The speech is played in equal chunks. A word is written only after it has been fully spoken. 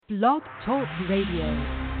Blog Talk Radio.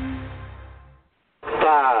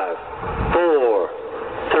 5, 4,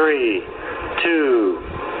 3, 2,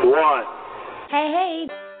 1. Hey.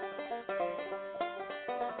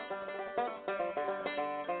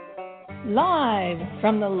 Live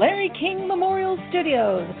from the Larry King Memorial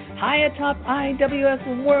Studios, high atop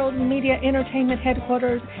IWS World Media Entertainment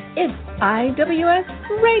Headquarters, it's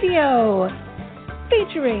IWS Radio,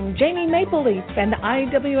 featuring Jamie Mapleleaf and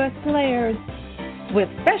IWS Players, with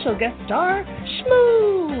special guest star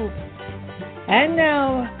Shmoo. And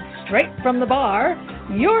now, straight from the bar,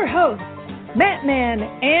 your hosts, Matt-Man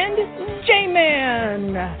and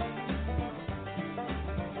Jayman.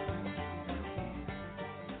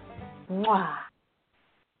 Mwah.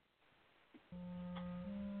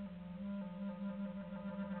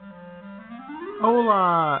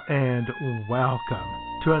 Hola and welcome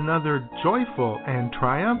to another joyful and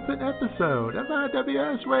triumphant episode of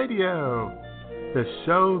IWS Radio, the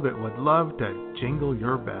show that would love to jingle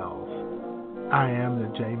your bells. I am the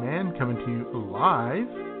J-Man, coming to you live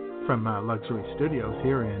from my luxury studios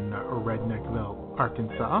here in Redneckville,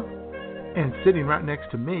 Arkansas, and sitting right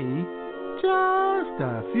next to me, just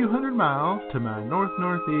a few hundred miles to my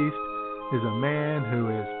northeast, is a man who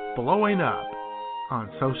is blowing up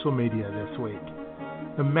on social media this week.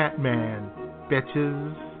 The Matt-Man,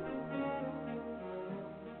 bitches.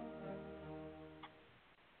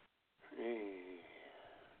 Hey.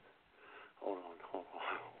 Hold on.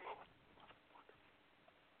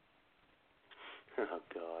 Oh,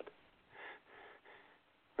 God.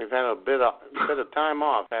 We've had a bit of time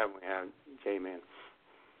off, haven't we, J-Man?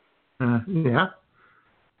 Yeah.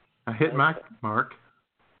 I hit my mark.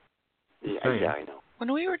 Yeah, I know.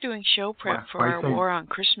 When we were doing show prep for our War on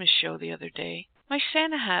Christmas show the other day, my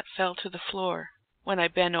Santa hat fell to the floor. When I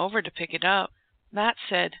bent over to pick it up, Matt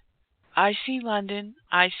said, "I see London,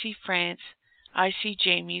 I see France, I see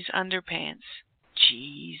Jamie's underpants."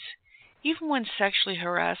 Jeez. Even when sexually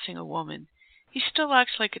harassing a woman, he still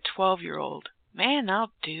acts like a 12-year-old. Man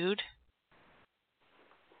up, dude.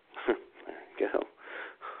 There you go.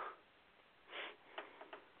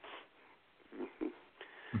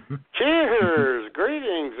 Cheers,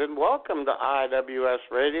 greetings, and welcome to IWS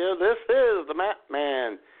Radio. This is the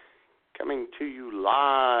Matt-Man coming to you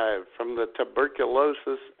live from the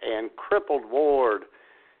tuberculosis and crippled ward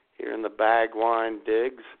here in the Bagwine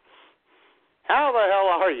Digs. How the hell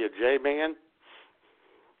are you, J-Man?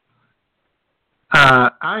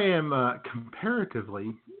 I am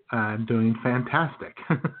comparatively, I'm doing fantastic.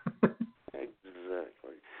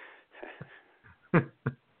 Exactly.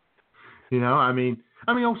 I mean,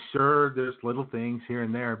 oh, sure, there's little things here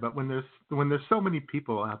and there, but when there's so many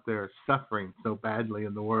people out there suffering so badly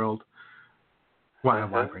in the world, why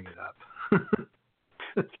bring it up?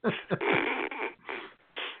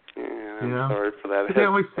 I'm sorry for that. They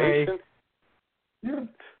always say,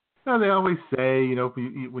 they always say,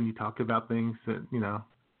 when you talk about things that,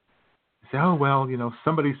 say, oh, well,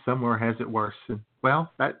 somebody somewhere has it worse. And,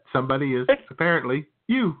 well, that somebody is apparently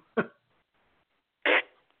you.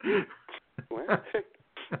 Well,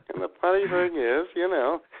 and the funny thing is,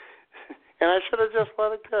 and I should have just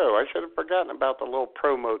let it go. I should have forgotten about the little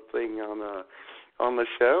promo thing on the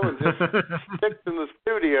show and just sticked in the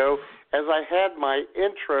studio as I had my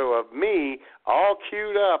intro of me all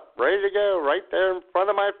queued up, ready to go, right there in front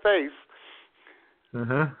of my face.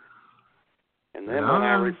 Uh-huh. And then when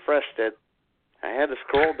I refreshed it, I had to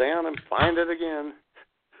scroll down and find it again.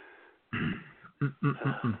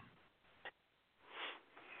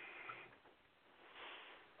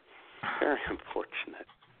 Very unfortunate.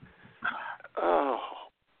 Oh.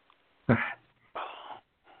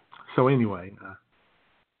 So anyway, it's a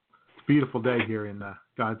beautiful day here in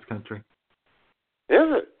God's country.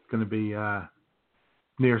 Is it? It's going to be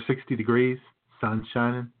near 60 degrees, sun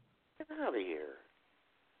shining. Get out of here.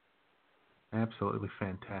 Absolutely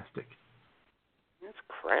fantastic. It's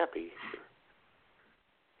crappy.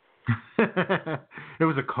 It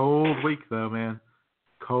was a cold week, though, man.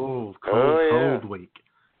 Cold week.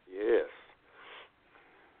 Yes.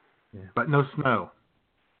 Yeah, but no snow.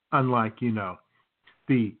 Unlike,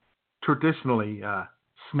 the traditionally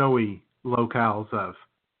snowy locales of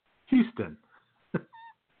Houston.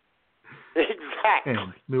 Exactly.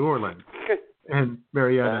 And New Orleans. And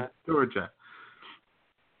Marietta, Georgia.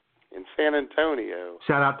 In San Antonio.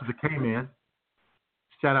 Shout out to the K-Man.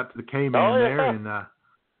 There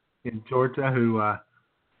in Georgia, who,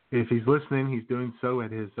 if he's listening, he's doing so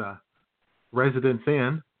at his residence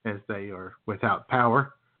inn, as they are without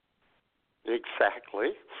power.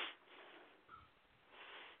 Exactly.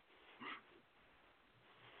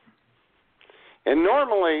 And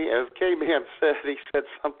normally, as K-Man said, he said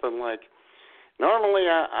something like, Normally,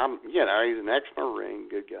 I'm, he's an ex-Marine,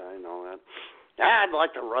 good guy and all that. I'd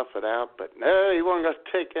like to rough it out, but no, he wasn't going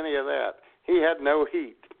to take any of that. He had no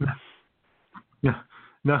heat.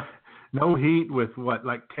 No heat with what,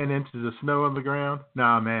 like 10 inches of snow on the ground?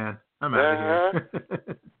 Nah, man, I'm out of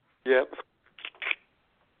here. Yep.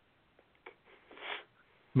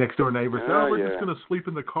 Next door neighbor said, we're just going to sleep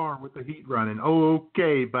in the car with the heat running. Oh,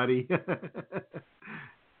 okay, buddy.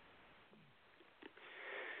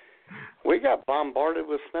 We got bombarded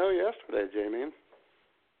with snow yesterday, Jayman.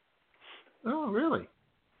 Oh, really?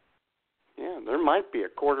 Yeah, there might be a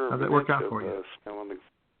quarter of an inch of snow on the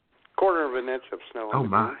quarter of an inch of snow on the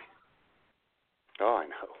ground. Oh, I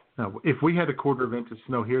know. Now, if we had a quarter of an inch of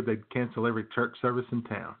snow here, they'd cancel every church service in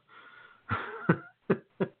town.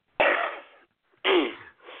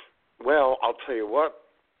 Well, I'll tell you what.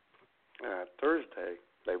 Thursday,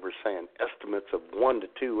 they were saying estimates of 1 to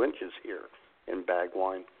 2 inches here in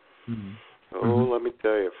Bagwine. Mm-hmm. Let me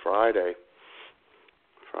tell you, Friday,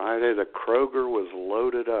 the Kroger was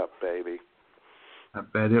loaded up, baby. I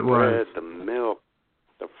bet it was. Bread, the milk,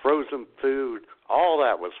 the frozen food, all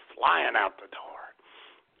that was flying out the door.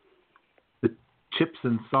 The chips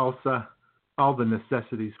and salsa, all the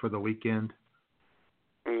necessities for the weekend.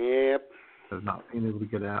 Yep. Of not being able to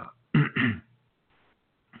get out.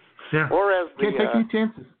 Yeah. Or as can't take any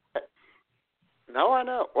chances. No, I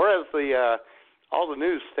know. Or as all the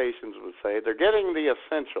news stations would say, they're getting the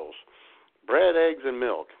essentials: bread, eggs, and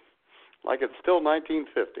milk, like it's still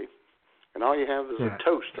 1950, and all you have is a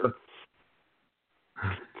toaster.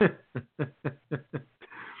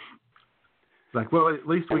 Like, well, at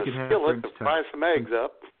least we can have French toast. Fry some eggs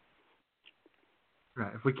up.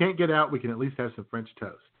 Right. If we can't get out, we can at least have some French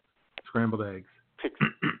toast, scrambled eggs.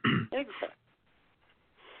 Exactly.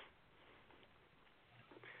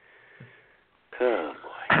 Oh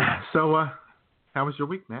boy. So, how was your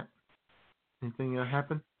week, Matt? Anything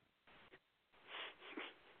happen?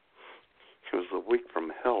 It was the week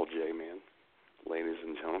from hell, Jayman, ladies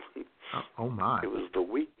and gentlemen. Oh my! It was the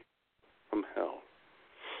week from hell.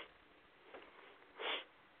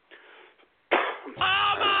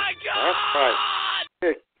 Oh my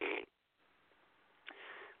God!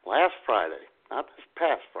 Last Friday, not this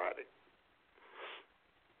past Friday,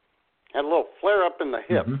 had a little flare up in the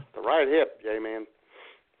hip, the right hip, Jayman.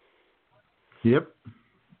 Yep.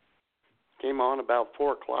 Came on about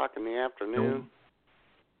 4 o'clock in the afternoon.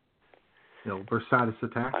 No bursitis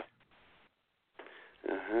attack.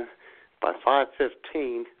 By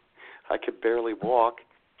 5:15, I could barely walk,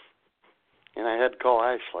 and I had to call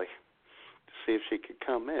Ashley to see if she could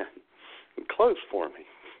come in and close for me.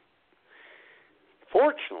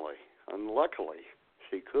 Fortunately, unluckily,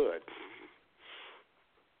 she could.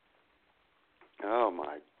 Oh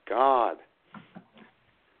my God!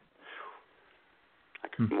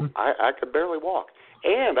 I could barely walk,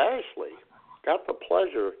 and Ashley got the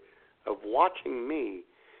pleasure of watching me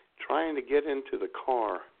trying to get into the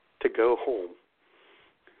car to go home.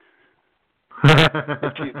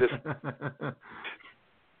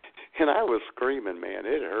 And I was screaming, man,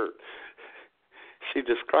 it hurt. She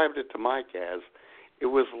described it to Mike as, it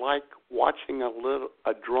was like watching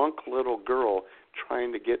a drunk little girl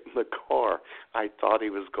trying to get in the car. I thought he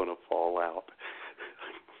was going to fall out.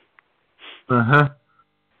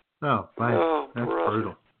 Oh, man. Oh, that's brother.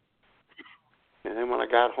 brutal. And then when I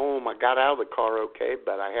got home, I got out of the car okay,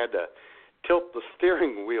 but I had to tilt the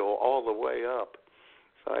steering wheel all the way up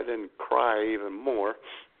so I didn't cry even more.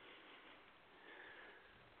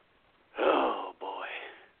 Oh, boy.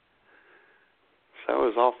 So I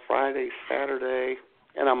was off Friday, Saturday,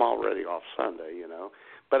 and I'm already off Sunday,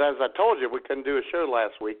 But as I told you, we couldn't do a show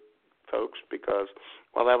last week, folks, because,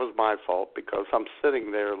 well, that was my fault, because I'm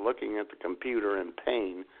sitting there looking at the computer in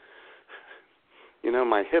pain.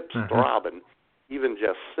 My hips throbbing, even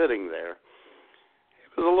just sitting there.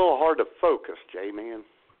 It was a little hard to focus, Jayman.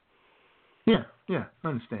 Yeah, I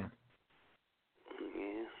understand.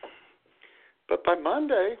 Yeah. But by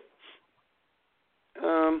Monday,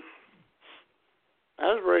 I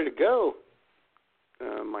was ready to go.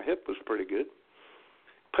 My hip was pretty good.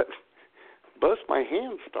 But both my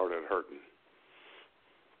hands started hurting.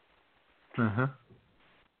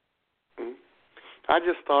 I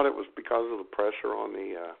just thought it was because of the pressure on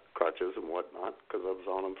the crutches and whatnot, because I was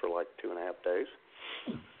on them for like 2.5 days.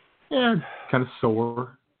 Yeah, kind of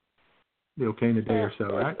sore. Be okay in a day or so,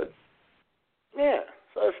 right?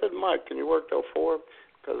 So I said, Mike, can you work till 4?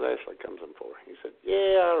 Because Ashley comes in 4. He said,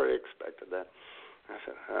 yeah, I already expected that. I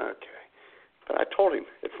said, okay. But I told him,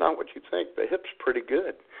 it's not what you think. The hip's pretty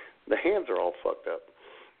good. The hands are all fucked up.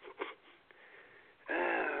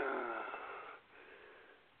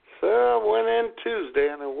 So I went in Tuesday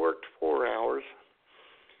and I worked 4 hours.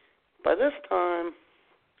 By this time,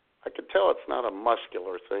 I could tell it's not a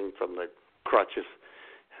muscular thing from the crutches.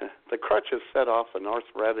 The crutches set off an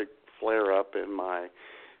arthritic flare-up in my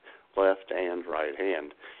left and right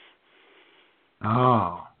hand.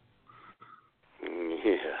 Oh.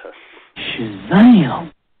 Yes.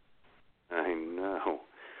 Shazam! I know.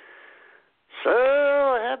 So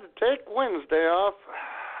I had to take Wednesday off.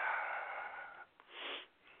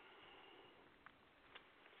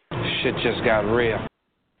 Shit just got real.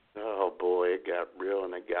 Oh, boy, it got real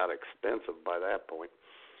and it got expensive by that point.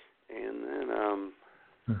 And then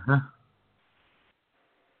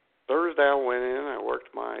Thursday I went in. I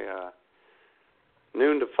worked my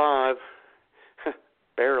noon to 5,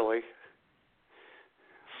 barely,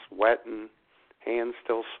 sweating, hands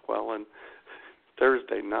still swelling.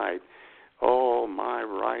 Thursday night, oh, my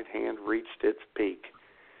right hand reached its peak.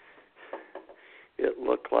 It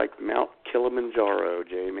looked like Mount Kilimanjaro,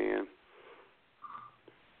 J-Man.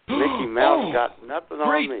 Mickey Mouse got nothing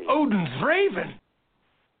on me. Great Odin's Raven.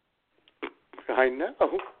 I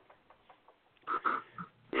know.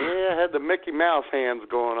 Yeah, I had the Mickey Mouse hands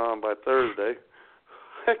going on by Thursday.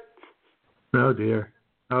 Oh, dear.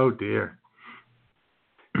 Oh, dear.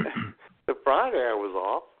 The Friday I was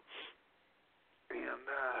off. And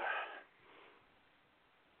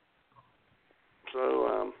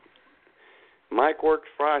so Mike worked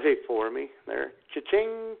Friday for me. There,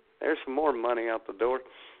 cha-ching, there's some more money out the door.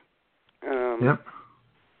 Yep.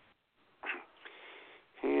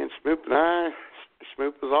 And Smoop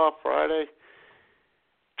was off Friday.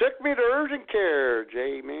 Took me to urgent care,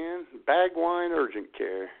 J-Man. Bagwine urgent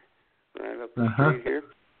care. Right up the street here.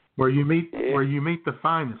 Where you meet the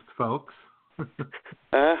finest folks. And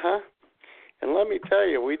let me tell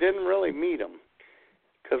you, we didn't really meet them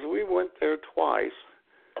because we went there twice,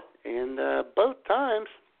 and both times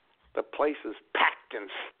the place is packed and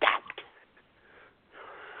stacked.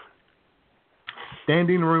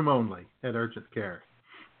 Standing room only at urgent care.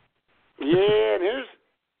 Yeah, and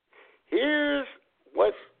here's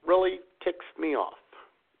what really ticks me off.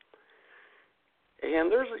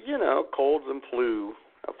 And there's, colds and a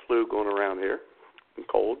flu going around here, and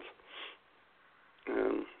colds.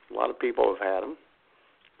 And a lot of people have had them.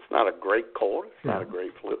 It's not a great cold. It's not a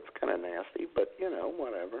great flu. It's kind of nasty, but,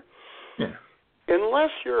 whatever. Yeah.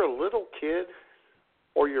 Unless you're a little kid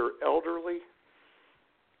or you're elderly,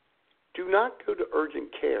 do not go to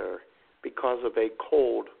urgent care because of a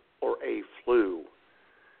cold or a flu.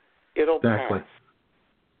 It'll pass.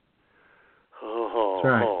 Oh,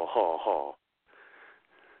 That's right. Oh,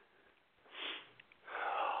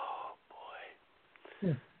 boy.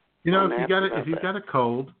 Yeah. If you've got a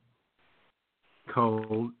cold,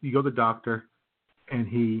 you go to the doctor, and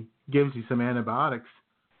he gives you some antibiotics.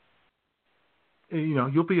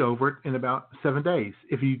 You'll be over it in about 7 days.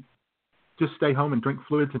 If you just stay home and drink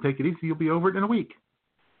fluids and take it easy, you'll be over it in a week.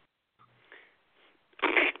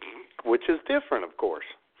 Which is different, of course,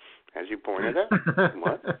 as you pointed out.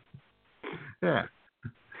 What? Yeah.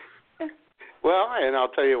 Well, and I'll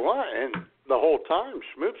tell you what, and the whole time,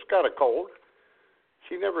 Schmoop's got a cold.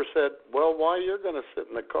 She never said, well, while you're going to sit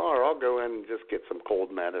in the car, I'll go in and just get some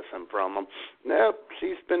cold medicine from him. Nope,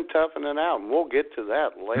 she's been toughing it out, and we'll get to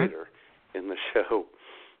that later in the show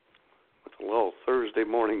with a little Thursday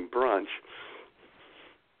morning brunch.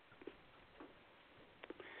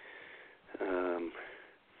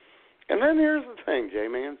 And then here's the thing,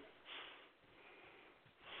 J-Man.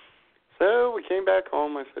 So we came back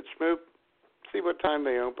home. I said, Schmoop, see what time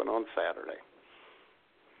they open on Saturday.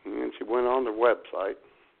 And she went on their website.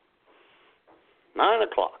 9:00.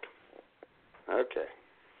 Okay.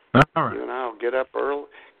 All right. You and I'll get up early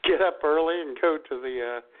and go to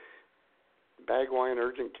the Bagwine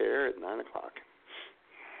Urgent Care at 9:00.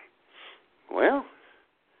 Well,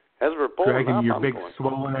 as we're pulling dragging up, your I'm big going,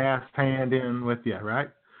 swollen ass hand in with you, right?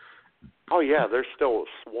 Oh yeah, they're still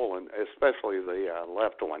swollen, especially the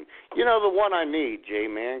left one. The one I need,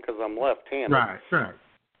 J-Man, because I'm left-handed. Right.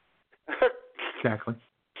 Exactly.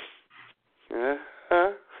 And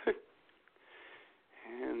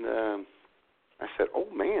I said, oh,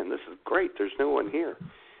 man, this is great. There's no one here.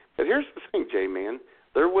 But here's the thing, J-Man.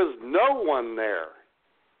 There was no one there.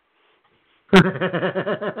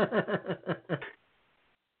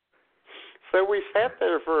 So we sat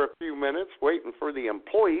there for a few minutes waiting for the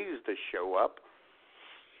employees to show up.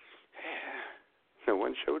 No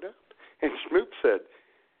one showed up. And Schmoop said,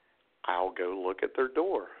 I'll go look at their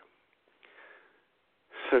door.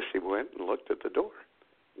 So she went and looked at the door.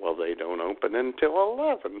 Well, they don't open until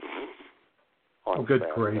 11 on good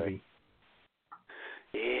Saturday. gravy.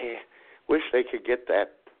 Yeah. Wish they could get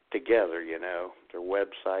that together, their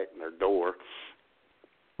website and their door.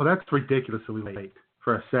 Well, that's ridiculously late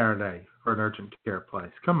for a Saturday for an urgent care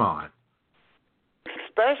place. Come on.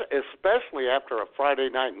 Especially after a Friday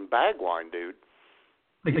night in Bagwine, dude.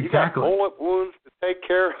 Exactly. You got bullet wounds to take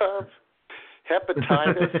care of,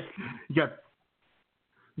 hepatitis. you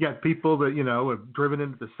got people that, have driven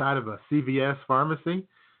into the side of a CVS pharmacy.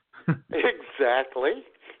 Exactly.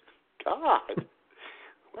 God.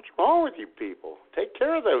 What's wrong with you people? Take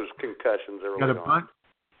care of those concussions early on.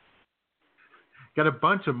 Got a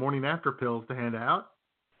bunch of morning after pills to hand out.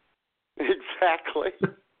 Exactly.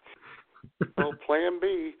 Well, Plan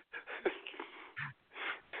B.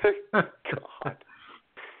 God.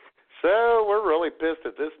 So we're really pissed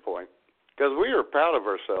at this point because we are proud of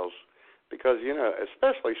ourselves because,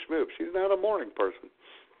 especially Schmoop, she's not a morning person.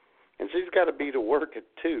 And she's got to be to work at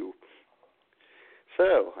 2.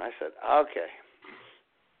 So I said, okay.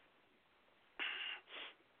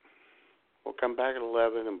 We'll come back at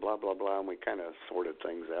 11 and blah, blah, blah, and we kind of sorted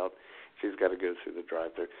things out. She's got to go through the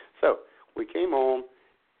drive-thru. So we came home.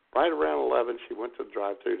 Right around 11, she went to the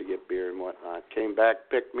drive-thru to get beer and whatnot. Came back,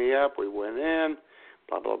 picked me up. We went in,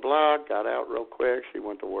 blah, blah, blah, got out real quick. She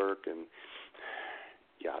went to work and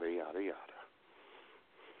yada, yada, yada.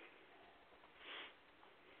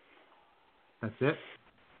 That's it?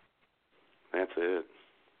 That's it.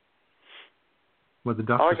 What did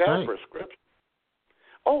the doctor say? I got a prescription.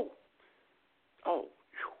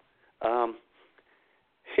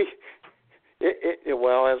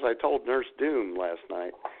 Well, as I told Nurse Doom last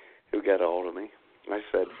night, who got a hold of me, I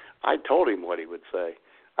said, I told him what he would say.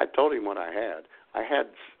 I told him what I had. I have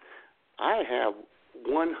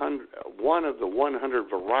 100 of the 100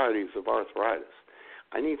 varieties of arthritis.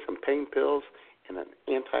 I need some pain pills and an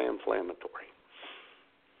anti-inflammatory.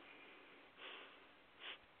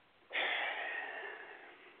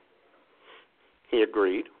 He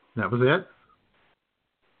agreed. That was it?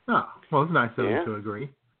 Oh, well, it's nice of him to agree.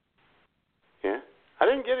 Yeah. I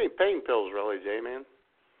didn't get any pain pills, really, Jayman.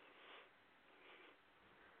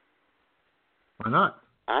 Why not?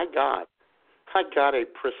 I got a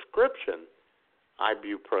prescription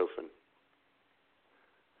ibuprofen.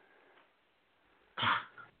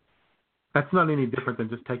 That's not any different than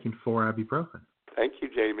just taking 4 ibuprofen. Thank you,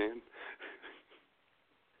 Jayman.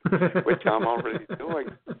 Which I'm already doing.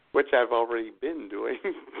 Which I've already been doing.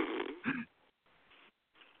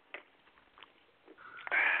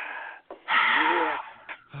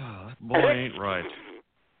 Oh, that boy ain't right.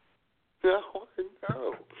 No, I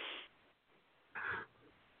know.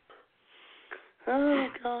 Oh,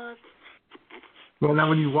 God. Well, now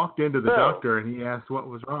when you walked into the doctor and he asked what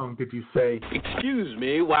was wrong, did you say, "Excuse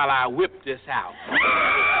me while I whip this out"?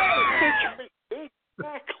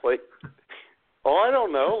 Exactly. Oh, I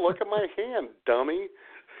don't know. Look at my hand, dummy.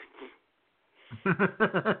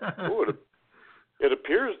 Ooh, it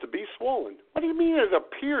appears to be swollen. What do you mean it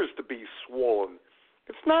appears to be swollen?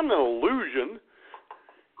 It's not an illusion.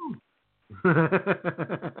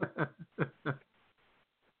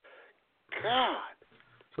 God.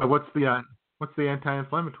 So what's the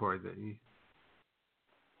anti-inflammatory that you?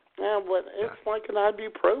 Yeah, but it's like an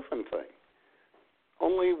ibuprofen thing.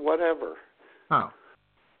 Only whatever. Oh,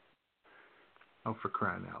 for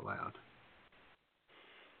crying out loud.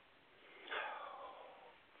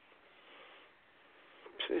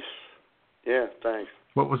 Yeah, thanks.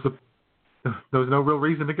 What was there was no real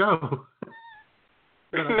reason to go.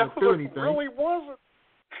 No, there really wasn't.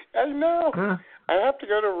 I know. Huh? I have to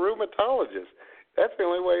go to a rheumatologist. That's the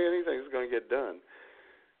only way anything's going to get done.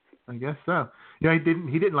 I guess so. Yeah, he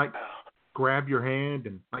didn't like grab your hand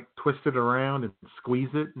and like twist it around and squeeze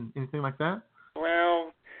it and anything like that?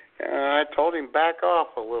 Well, I told him back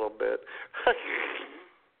off a little bit.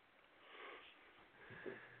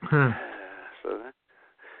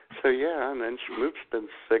 So yeah, and then Schmoop's been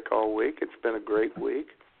sick all week. It's been a great week.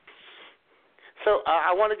 So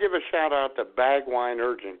I want to give a shout out to Bagwine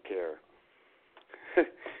Urgent Care,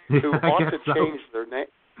 who ought to change their name.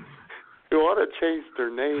 Who ought to change their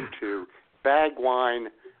name to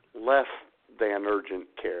Bagwine Less Than Urgent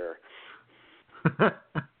Care.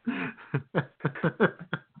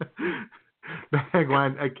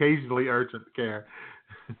 Bagwine Occasionally Urgent Care.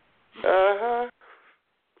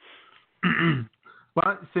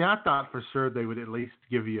 Well, see, I thought for sure they would at least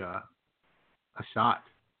give you a shot,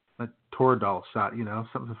 a Toradol shot,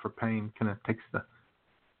 something for pain, kind of takes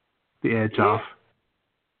the edge off.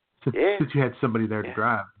 Since you had somebody there to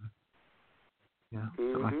drive. Yeah,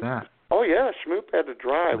 something like that. Oh, yeah, Schmoop had to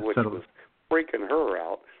drive, which was freaking her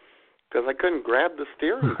out, because I couldn't grab the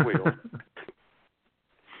steering wheel.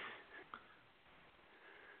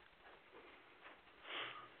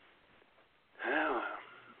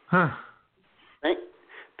 Huh.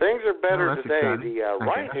 Things are better today. Exciting. The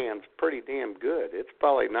right hand's pretty damn good. It's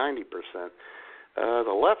probably 90%.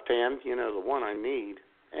 The left hand, the one I need,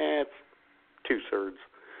 it's 2/3.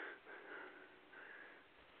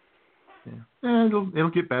 Yeah. It'll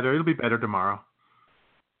get better. It'll be better tomorrow.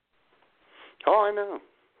 Oh, I know.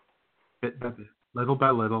 Bit by bit, little by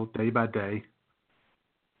little, day by day.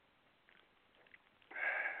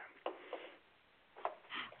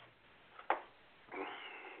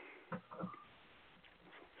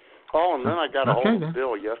 Oh, and then I got a hold of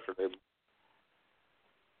Bill yesterday.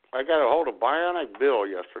 I got a hold of Bionic Bill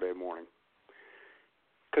yesterday morning.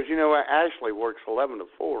 Because, Ashley works 11 to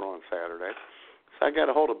 4 on Saturday. So I got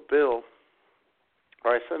a hold of Bill,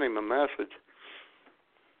 or I sent him a message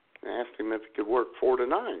and asked him if he could work 4 to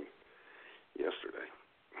 9 yesterday.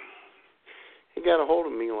 He got a hold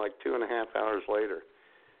of me like 2.5 hours later.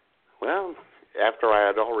 Well, after I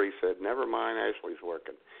had already said, never mind, Ashley's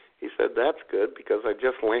working. He said, that's good because I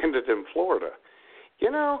just landed in Florida.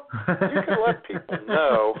 You can let people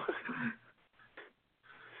know.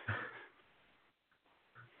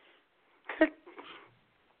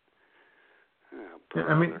 Yeah,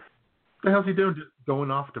 I mean, what the hell's he doing just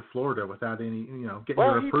going off to Florida without any, getting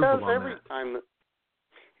your approval on that?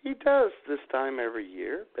 He does this time every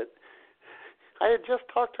year, but I had just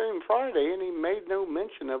talked to him Friday, and he made no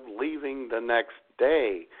mention of leaving the next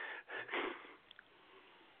day.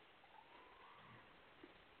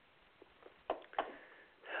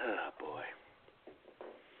 Oh, boy.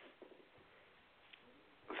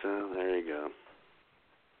 So, there you go.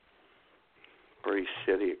 Pretty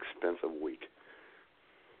shitty, expensive week.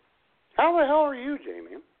 How the hell are you,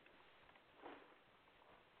 Jamie?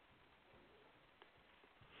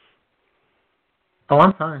 Oh,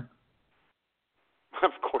 I'm fine.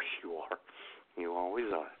 Of course you are. You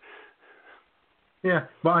always are. Yeah,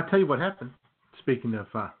 well, I'll tell you what happened. Speaking of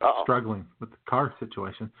struggling with the car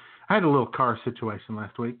situation, I had a little car situation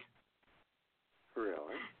last week.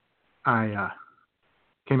 Really? I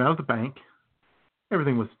came out of the bank.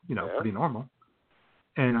 Everything was, pretty normal.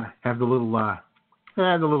 And I have the little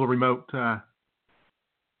remote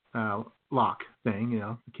lock thing,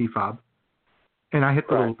 the key fob. And I hit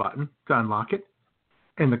the little button to unlock it,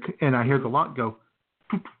 and I hear the lock go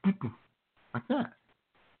boop, boop, boop, like that.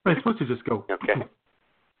 But it's supposed to just go. Okay. Boop.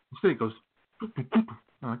 Instead, it goes. Boop, boop, boop.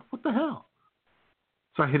 I'm like, what the hell?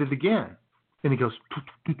 So I hit it again, and it goes boop,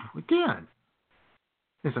 boop, boop, again.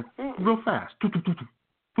 It's like real fast. Boop, boop, boop,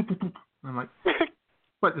 boop, boop, boop. I'm like,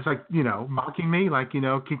 what? It's like mocking me, like can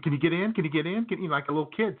you get in? Can you get in? Can you like a little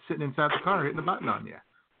kid sitting inside the car hitting the button on you?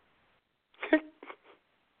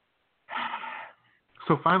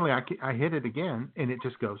 So finally, I hit it again, and it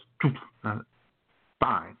just goes,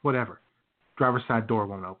 fine, whatever. Driver's side door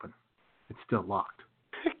won't open. It's still locked.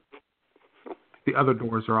 The other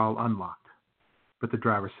doors are all unlocked, but the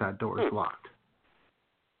driver's side door is locked.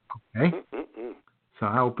 Okay. So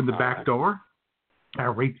I open the back door. I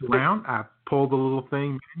reach around. I pull the little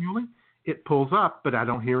thing manually. It pulls up, but I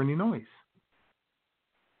don't hear any noise.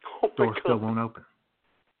 Door still won't open.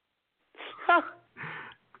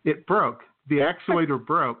 It broke. The actuator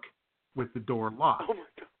broke with the door locked. Oh my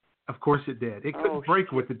God. Of course it did. It couldn't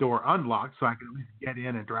break with the door unlocked, so I could at least get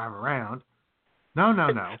in and drive around. No.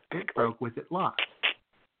 It broke with it locked.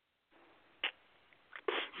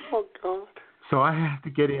 Oh, God. So I had to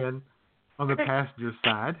get in on the passenger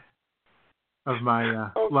side of my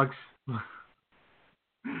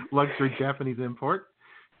luxury Japanese import,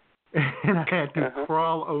 and I had to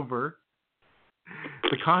crawl over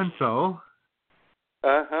the console,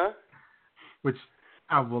 which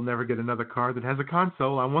I will never get another car that has a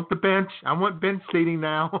console. I want the bench. I want bench seating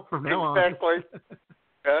now from now on. Exactly.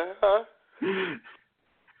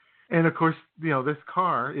 And of course, this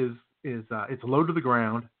car is it's low to the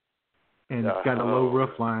ground, and it's got a low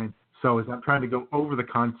roof line. So as I'm trying to go over the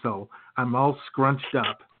console, I'm all scrunched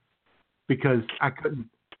up because I couldn't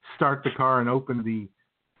start the car and open the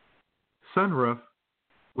sunroof,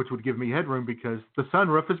 which would give me headroom because the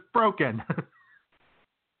sunroof is broken.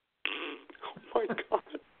 Oh my God.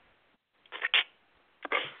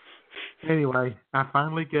 Anyway, I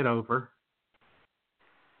finally get over,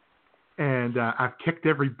 and I've kicked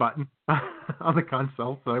every button on the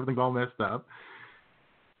console, so everything's all messed up.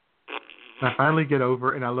 I finally get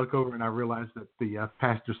over, and I look over, and I realize that the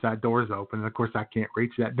passenger side door is open, and of course I can't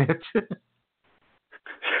reach that bitch.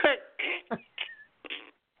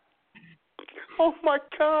 Oh my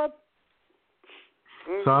God.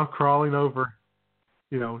 So I'm crawling over,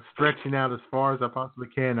 stretching out as far as I possibly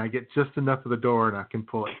can. I get just enough of the door, and I can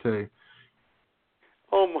pull it too.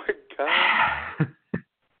 Oh my God.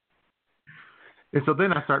 And so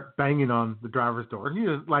then I start banging on the driver's door.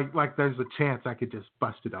 Like there's a chance I could just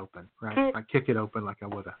bust it open, right? I kick it open like I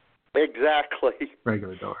would a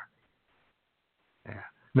regular door. Yeah.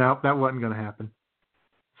 No, that wasn't going to happen.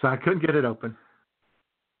 So I couldn't get it open.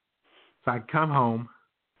 So I come home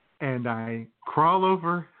and I crawl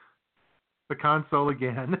over the console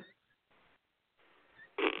again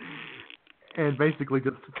and basically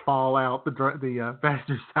just fall out the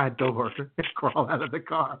passenger side door and crawl out of the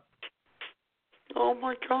car. Oh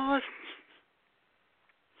my gosh.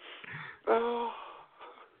 Oh.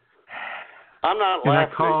 I'm not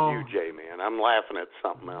laughing at you, J-Man. I'm laughing at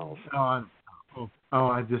something else.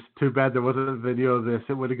 I just too bad there wasn't a video of this.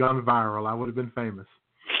 It would have gone viral. I would have been famous.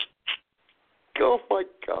 Oh my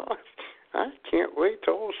gosh. I can't wait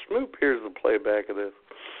till old Smoop hears the playback of this.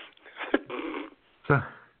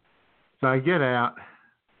 So I get out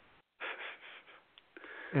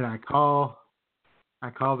and I call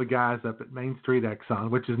the guys up at Main Street Exxon,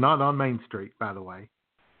 which is not on Main Street, by the way.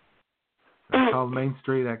 I call the Main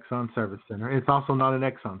Street Exxon Service Center. It's also not an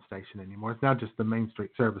Exxon station anymore. It's now just the Main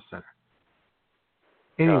Street Service Center.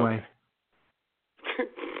 Anyway,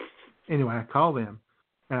 I call them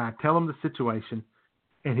and I tell him the situation,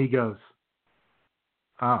 and he goes,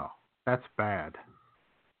 "Oh, that's bad.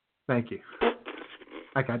 Thank you."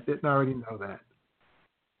 Like I didn't already know that.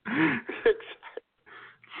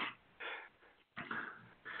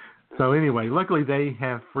 So anyway, luckily they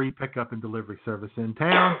have free pickup and delivery service in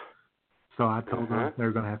town. So I told them they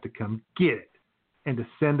were going to have to come get it and to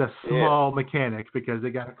send a small mechanic because they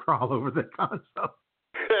got to crawl over the console.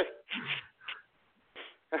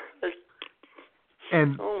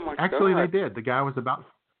 And actually they did. The guy was about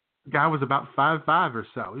 5'5" or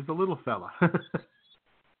so. He's a little fella.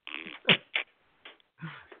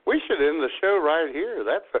 We should end the show right here.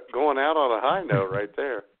 That's going out on a high note right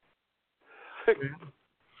there.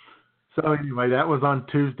 So anyway, that was on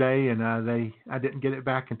Tuesday, and I didn't get it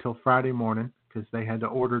back until Friday morning because they had to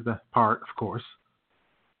order the part, of course.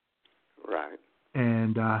 Right.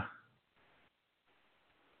 And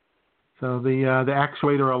so the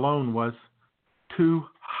actuator alone was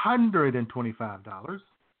 $225.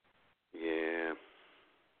 Yeah.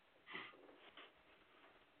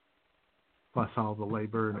 Plus all the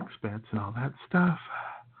labor and expense and all that stuff.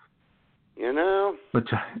 You know.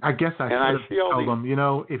 Which I guess I should have told them,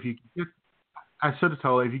 if you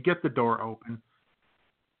get the door open,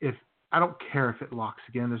 I don't care if it locks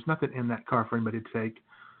again. There's nothing in that car for anybody to take.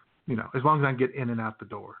 As long as I can get in and out the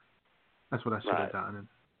door. That's what I should have done. And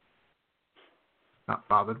not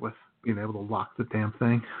bothered with being able to lock the damn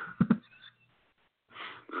thing.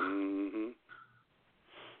 Mm-hmm.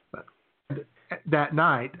 But that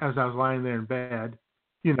night, as I was lying there in bed,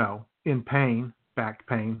 in pain, back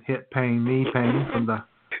pain, hip pain, knee pain from the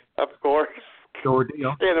of course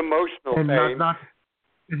ordeal, and emotional pain,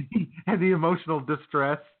 and the emotional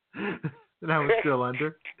distress that I was still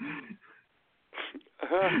under.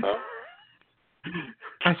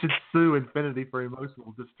 I should sue Infinity for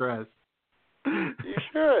emotional distress. You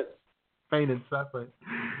should. Pain and suffering.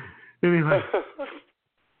 Anyway,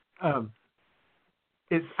 I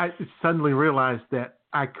suddenly realized that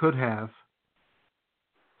I could have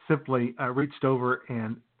simply reached over,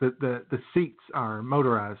 and the seats are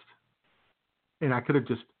motorized, and I could have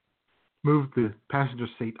just moved the passenger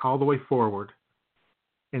seat all the way forward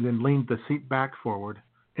and then leaned the seat back forward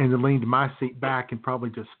and then leaned my seat back and probably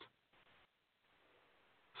just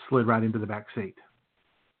slid right into the back seat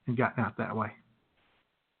and gotten out that way.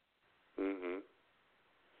 Mm-hmm.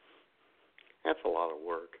 That's a lot of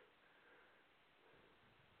work.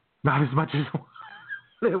 Not as much as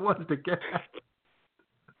it was to get out.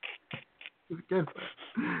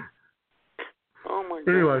 Oh my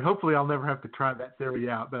God. Anyway, hopefully I'll never have to try that theory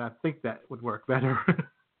out, but I think that would work better.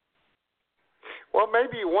 Well,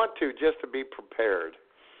 maybe you want to just to be prepared.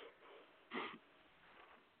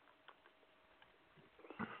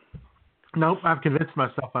 Nope, I've convinced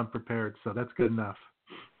myself I'm prepared, so that's good enough.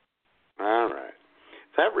 All right.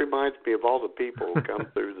 That reminds me of all the people who come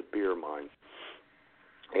through the beer mine,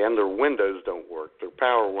 and their windows don't work. They're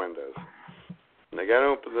power windows. And they got to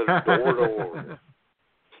open the door to order.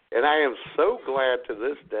 And I am so glad to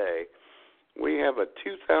this day we have a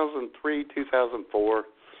 2003-2004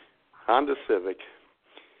 Honda Civic,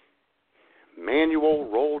 manual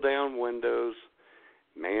roll-down windows,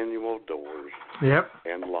 manual doors,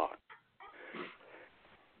 and lock.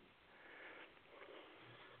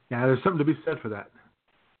 Yeah, there's something to be said for that.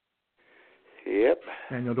 Yep.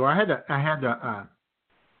 Manual door. I had a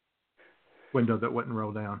window that wouldn't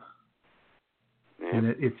roll down,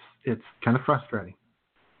 and it's kind of frustrating.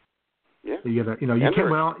 Yeah. You can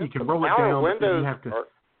roll it down, but then you have to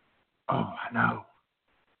Oh, I know.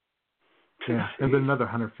 Yeah, and then another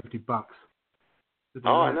 $150. Oh,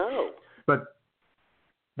 I know. But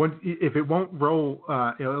if it won't roll,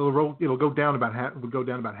 it'll roll. It'll go down about half. Would go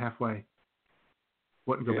down about halfway.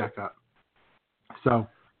 Wouldn't go back up. So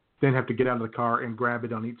then have to get out of the car and grab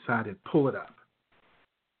it on each side and pull it up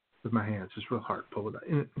with my hands. Just real hard, pull it up.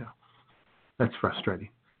 And, that's frustrating.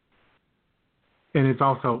 And it's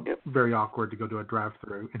also very awkward to go to a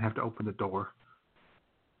drive-through and have to open the door.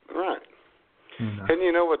 Right. And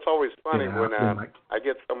you know what's always funny when I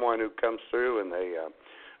get someone who comes through and they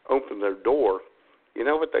open their door, you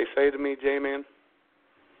know what they say to me, Jayman?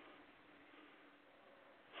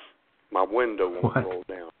 My window won't roll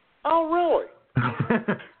down. Oh, really?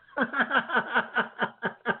 I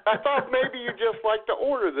thought maybe you just like to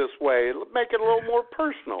order this way, make it a little more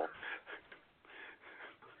personal.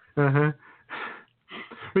 Uh-huh.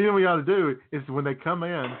 Well, you know what you ought to do is when they come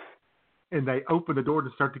in and they open the door to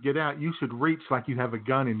start to get out, you should reach like you have a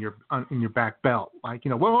gun in your back belt. Like,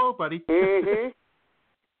 whoa, buddy. Mm-hmm.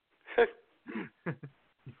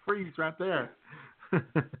 You freeze right there.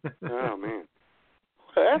 Oh, man.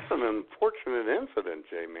 Well, that's an unfortunate incident,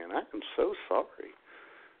 Jayman. I am so sorry.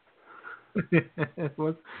 It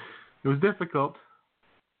was difficult.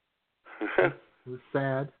 It was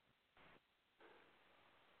sad.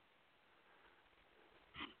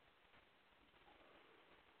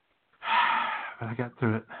 But I got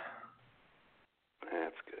through it.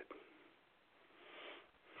 That's good.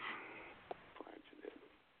 Glad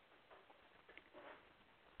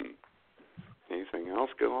you did. Anything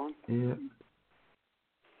else go on? Yeah.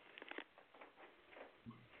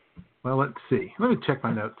 Well, let's see. Let me check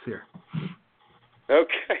my notes here.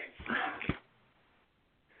 Okay.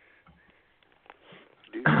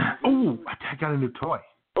 Oh, I got a new toy.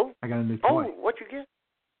 Oh, I got a new toy. Oh, what'd you get?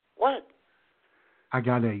 What? I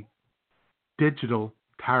got a digital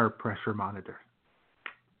tire pressure monitor.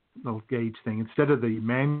 Little gauge thing. Instead of the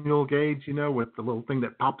manual gauge, with the little thing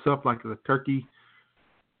that pops up like the turkey.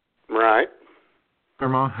 Right.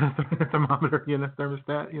 Thermometer,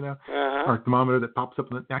 thermostat, or thermometer that pops up.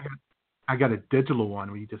 I got a digital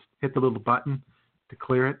one where you just hit the little button to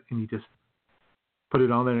clear it, and you just put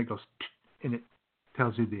it on there, and it goes, and it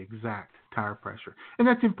tells you the exact tire pressure. And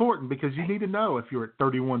that's important because you need to know if you're at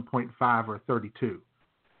 31.5 or 32.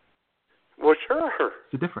 Well, sure.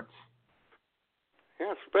 It's a difference.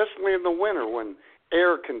 Yeah, especially in the winter when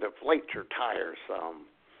air can deflate your tires some.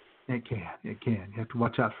 It can. You have to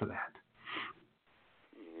watch out for that.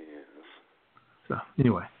 Yes. So,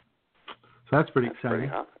 anyway. So that's pretty exciting. Pretty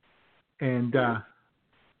hot. And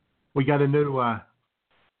we got a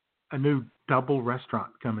new double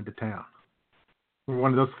restaurant coming to town. We're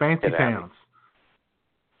one of those fancy towns.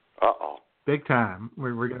 Uh-oh. Big time.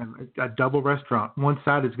 We're going to a double restaurant. One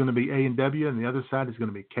side is going to be A&W, and the other side is going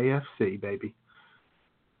to be KFC, baby.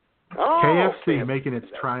 Oh, KFC making its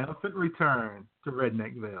triumphant return to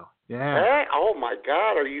Redneckville. Yeah. Hey, oh, my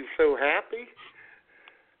God. Are you so happy?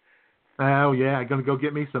 Oh, yeah. I'm going to go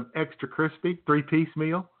get me some extra crispy 3-piece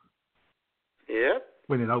meal. Yep.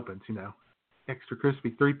 When it opens, Extra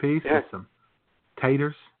crispy 3-piece with some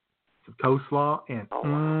taters, some coleslaw, and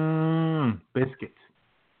biscuits.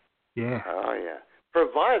 Yeah. Oh, yeah.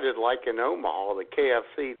 Provided, like in Omaha, the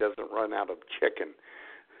KFC doesn't run out of chicken.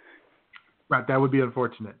 Right, that would be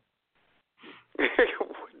unfortunate. It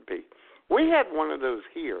would be. We had one of those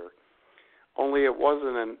here, only it was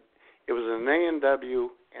an A&W,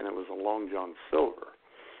 and it was a Long John Silver.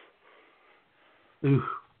 Ooh,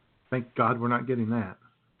 thank God we're not getting that.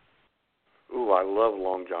 Ooh, I love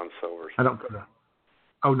Long John Silvers. I don't know.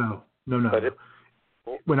 Oh, no. But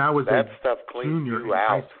when I was that a stuff cleans junior you in out.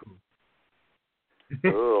 high school.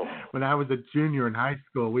 When I was a junior in high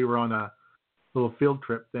school, we were on a little field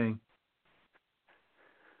trip thing.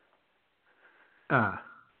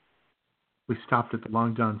 We stopped at the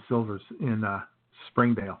Long John Silvers in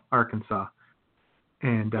Springdale, Arkansas,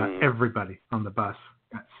 and everybody on the bus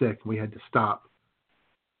got sick. We had to stop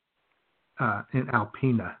in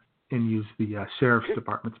Alpena and use the sheriff's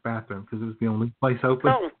department's bathroom because it was the only place open.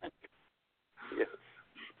 Oh. Yes.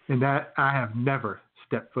 And that I have never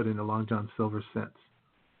stepped foot into Long John Silver since.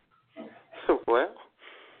 Well,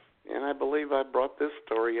 and I believe I brought this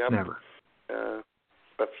story up Never.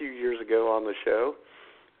 A few years ago on the show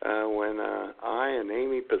when I and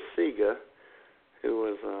Amy Pasiga, who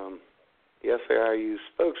was the SAIU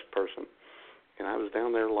spokesperson, and I was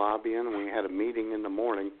down there lobbying, and we had a meeting in the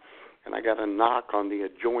morning, and I got a knock on the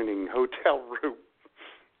adjoining hotel room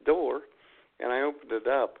door, and I opened it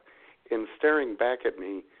up, and staring back at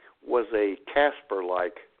me was a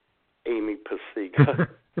Casper-like Amy Pasiga.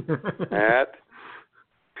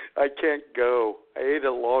 I can't go. I ate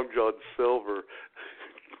a Long John Silver.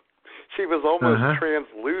 She was almost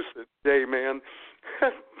translucent, Jayman.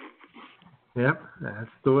 Yep, that's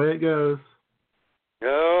the way it goes.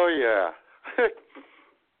 Oh, yeah.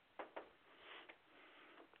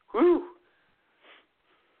 Whew.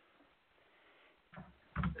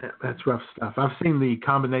 Yeah, that's rough stuff. I've seen the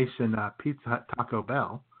combination Pizza Hut Taco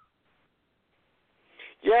Bell.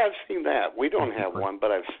 Yeah, I've seen that. We don't have one,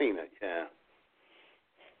 but I've seen it, yeah.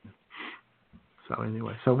 So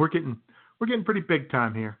anyway, we're getting pretty big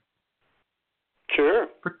time here. Sure.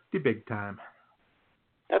 Pretty big time.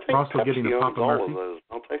 I think we're also Pepsi getting a owns Papa all Murphy. of those,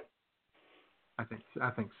 don't they? I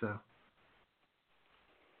think so.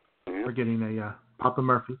 Yeah. We're getting a Papa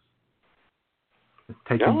Murphy's. It's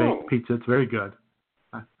taken baked pizza. It's very good.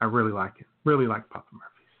 I really like it. Really like Papa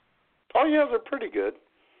Murphy's. Oh yeah, they're pretty good.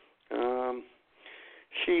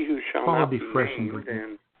 She who shall not be fresh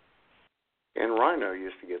named and Rhino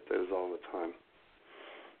used to get those all the time.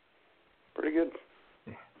 Pretty good.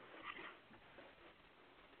 Yeah.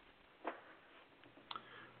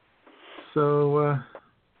 So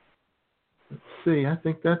let's see. I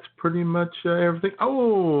think that's pretty much everything.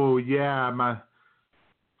 Oh yeah, my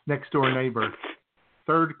next door neighbor.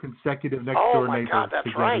 Third consecutive next door neighbor. Oh my God,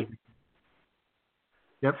 that's right.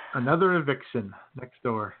 Yep, another eviction next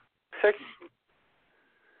door.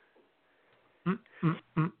 You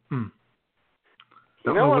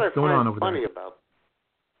know what I find funny about?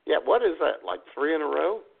 Yeah, what is that? Like 3 in a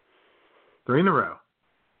row? 3 in a row.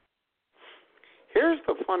 Here's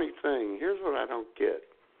the funny thing. Here's what I don't get.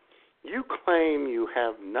 You claim you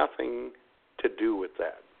have nothing to do with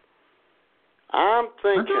that. I'm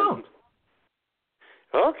thinking. I don't.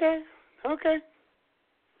 Okay.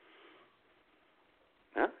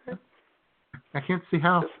 I can't see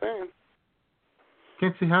how. Just saying.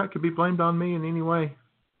 Can't see how it could be blamed on me in any way.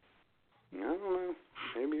 I don't know.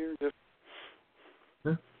 Maybe you're just.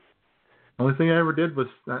 Yeah. Only thing I ever did was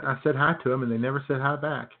I said hi to them, and they never said hi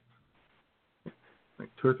back. Like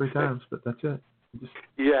 2 or 3 times, but that's it.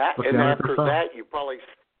 Yeah, and after that, you probably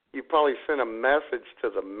sent a message to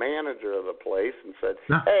the manager of the place and said,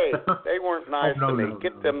 "Hey, they weren't nice to me.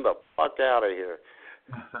 Get them the fuck out of here."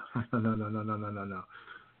 No.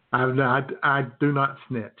 I do not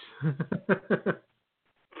snitch.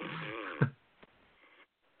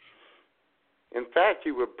 In fact,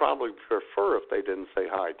 you would probably prefer if they didn't say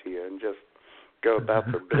hi to you and just go about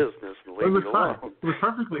their business and leave you alone. It was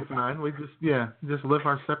perfectly fine. We just live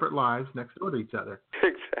our separate lives next door to each other.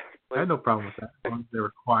 Exactly. I had no problem with that. As long as they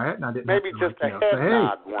were quiet and I didn't maybe have to just a head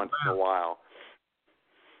nod once in a while.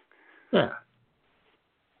 Yeah.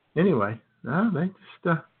 Anyway, no, they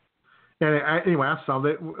just anyway, I saw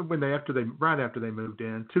that right after they moved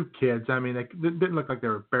in, 2 kids. I mean, they didn't look like they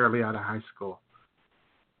were barely out of high school,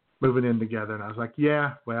 moving in together, and I was like,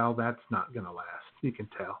 yeah, well, that's not gonna last. You can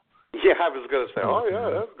tell. Yeah, I was gonna say, oh yeah,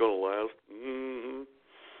 that's gonna last.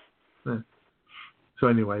 Mm-hmm. So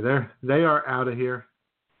anyway, they are out of here,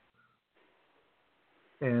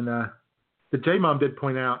 and the J-Mom did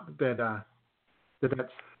point out that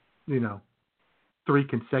that's 3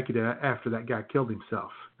 consecutive after that guy killed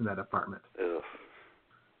himself in that apartment.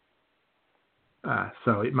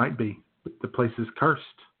 So it might be the place is cursed.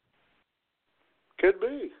 Could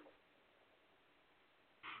be.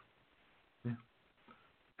 Yeah.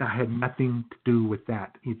 I had nothing to do with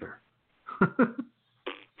that either.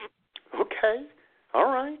 Okay. All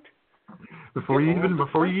right. Before you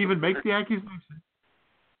even make the accusation.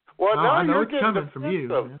 Well, no, I know you're it's getting coming from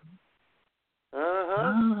you.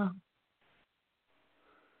 Uh-huh.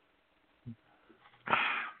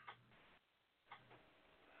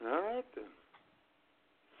 All right, then.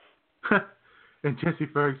 And Jesse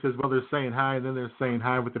Ferg says, well, they're saying hi, and then they're saying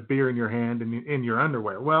hi with a beer in your hand and in your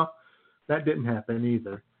underwear. Well, that didn't happen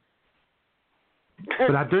either.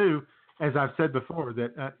 But I do, as I've said before,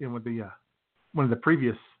 that with the one of the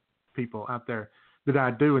previous people out there, that I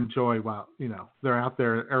do enjoy while they're out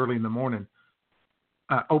there early in the morning,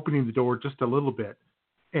 opening the door just a little bit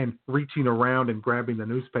and reaching around and grabbing the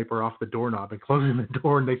newspaper off the doorknob and closing the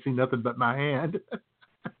door, and they see nothing but my hand.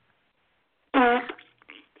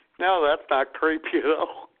 No, that's not creepy at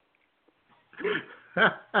all.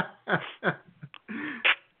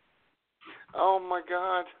 Oh my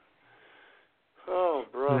God. Oh,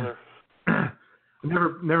 brother.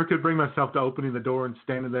 Never could bring myself to opening the door and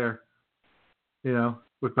standing there,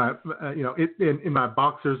 with my, in my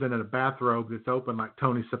boxers and in a bathrobe that's open like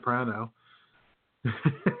Tony Soprano.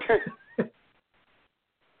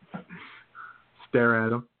 Stare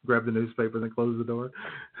at him, grab the newspaper, and then close the door.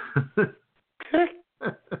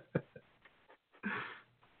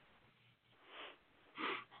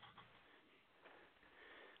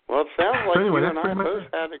 Well, it sounds like so anyway, you and I both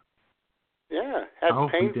had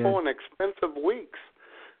painful and expensive weeks.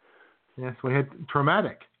 Yes, we had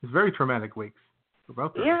very traumatic weeks for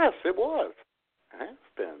both of us. Yes, it was. It has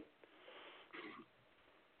been.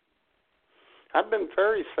 I've been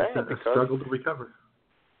very sad because a struggle to recover.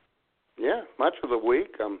 Yeah, much of the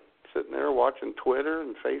week I'm sitting there watching Twitter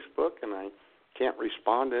and Facebook, and I can't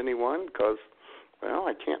respond to anyone because, well,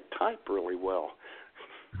 I can't type really well.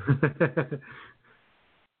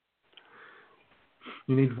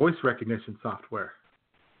 You need voice recognition software.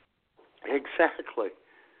 Exactly.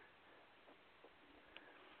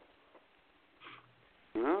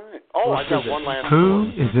 All right. Oh, I got one last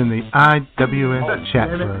Who is in the IWS chat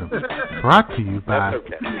room? Brought to you by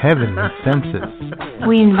Heavenly Senses.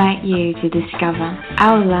 We invite you to discover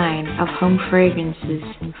our line of home fragrances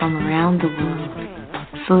from around the world.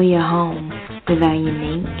 Fill your home with our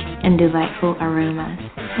unique and delightful aromas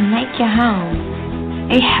and make your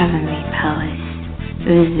home a heavenly palace.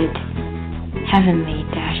 Visit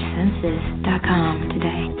heavenly-senses.com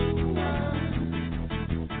today.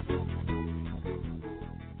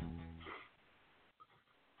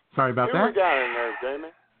 Sorry about Who that. we got in there,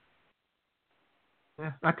 Jamie?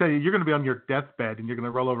 Yeah, I tell you, you're going to be on your deathbed and you're going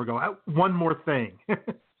to roll over and go, oh, one more thing.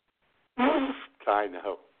 I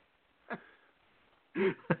know.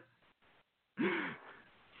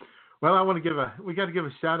 Well, we got to give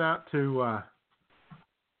a shout out to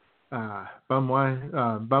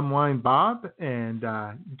Bumwine Bob and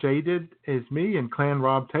Jaded is me and Clan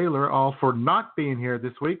Rob Taylor all for not being here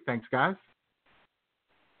this week. Thanks, guys.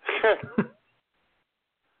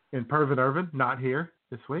 And Pervin Irvin not here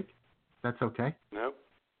this week. That's okay. Nope.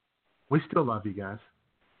 We still love you guys.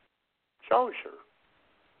 Sure.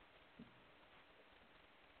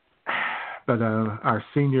 But our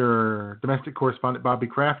senior domestic correspondent, Bobby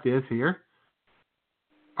Kraft, is here.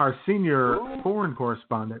 Our senior foreign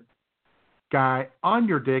correspondent, Guy on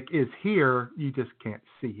your dick, is here. You just can't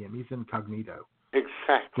see him. He's incognito.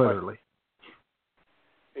 Exactly. Literally.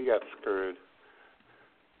 He got screwed.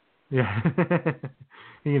 Yeah.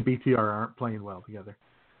 He and BTR aren't playing well together.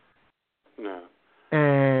 No.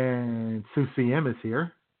 And Sue CM is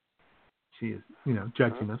here. She is,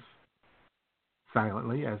 judging us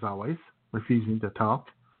silently, as always, refusing to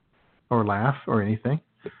talk or laugh or anything.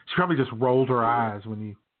 She probably just rolled her eyes when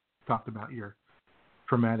you talked about your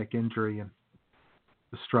traumatic injury and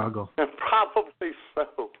the struggle. Probably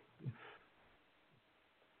so.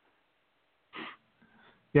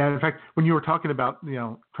 Yeah, in fact, when you were talking about,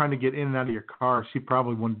 trying to get in and out of your car, she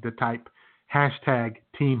probably wanted to type hashtag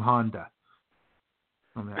Team Honda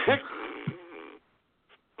on that one.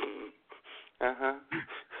 Uh-huh.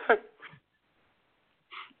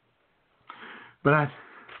 But I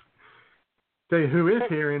tell you who is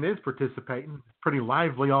here and is participating pretty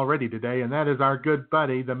lively already today, and that is our good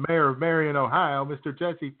buddy, the mayor of Marion, Ohio, Mr.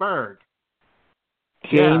 Jesse Berg.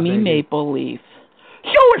 Jamie Mapleleaf.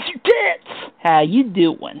 Show us your tits! How you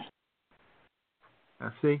doing? I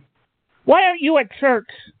see. Why aren't you at church?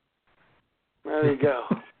 There you go.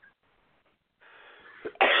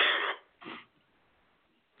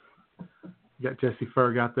 You got Jesse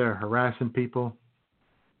Ferg out there harassing people,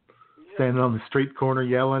 standing on the street corner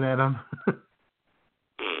yelling at them.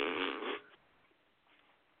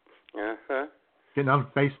 Uh-huh. Getting on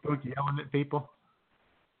Facebook yelling at people.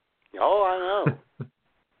 Oh, I know.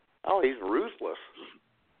 Oh, he's ruthless.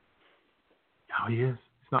 Oh, he is.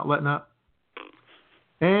 He's not letting up.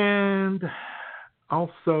 And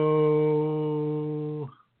also,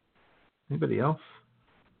 anybody else?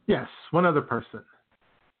 Yes, one other person,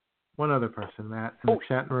 Matt, in the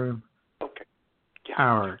chat room. Okay. Yeah.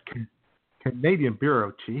 Our Canadian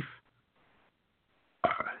Bureau Chief,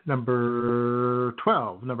 number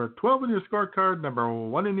 12 in your scorecard, number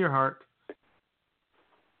 1 in your heart,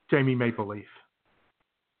 Jamie Mapleleaf.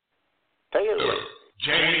 Take it away.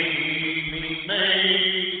 Jamie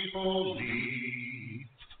Mapleleaf,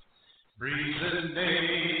 breathing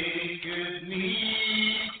naked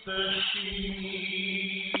neath the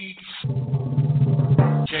sheets.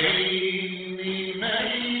 Jamie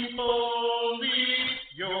Mapleleaf,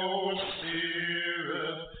 your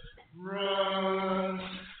syrup runs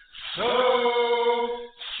so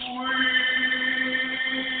sweet.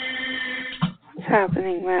 What's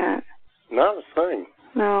happening, Matt? Not a thing.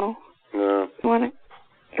 No. No.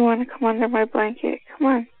 You wanna come under my blanket? Come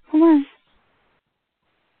on.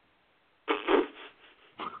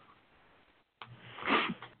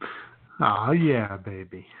 Oh yeah,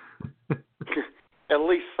 baby. At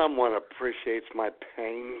least someone appreciates my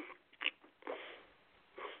pain.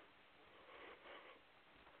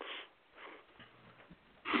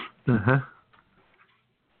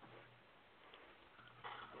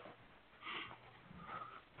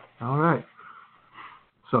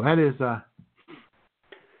 So that is the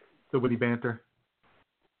witty banter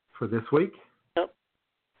for this week. Yep.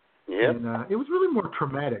 And it was really more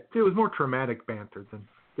traumatic. It was more traumatic banter than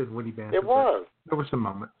witty banter. It was. There were some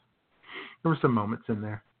moments. There were some moments in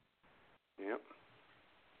there. Yep.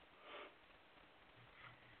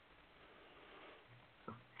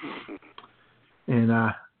 And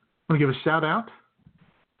I'm going to give a shout out.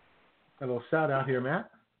 A little shout out here, Matt,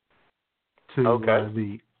 to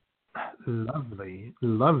the lovely,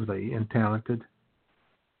 lovely and talented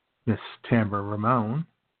Miss Tamara Ramon.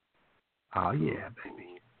 Oh, yeah,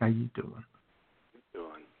 baby. How you doing?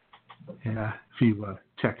 And if you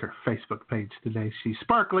check her Facebook page today, she's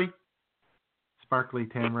sparkly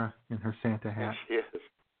Tamara in her Santa hat. Yes.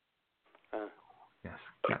 Yes,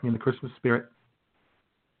 got me in the Christmas spirit.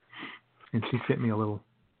 And she sent me a little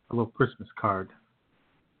Christmas card.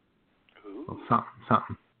 Ooh. A little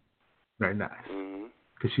something. Very nice.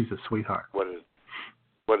 Because she's a sweetheart. What did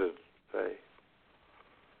it say?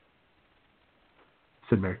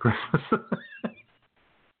 Said Merry Christmas.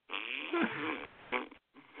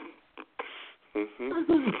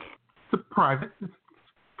 It's private. It's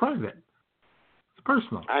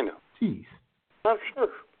personal. I know. Jeez. I'm sure.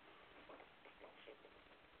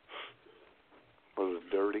 Was it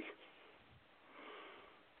dirty?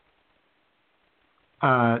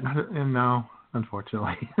 No,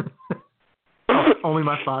 unfortunately. Only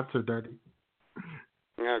my thoughts are dirty.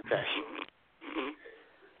 Okay.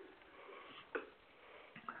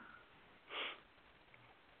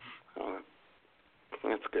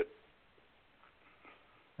 That's good.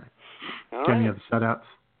 All Got any right. other shout-outs?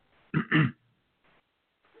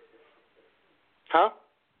 Huh?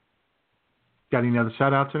 Got any other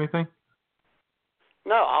shout-outs or anything?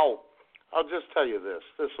 No, I'll just tell you this.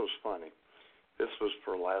 This was funny. This was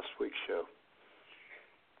for last week's show.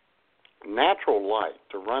 Natural Light,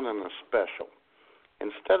 they're running a special.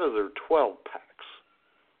 Instead of their 12 packs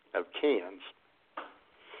of cans,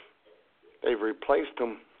 they've replaced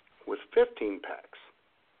them with 15 packs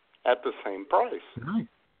at the same price.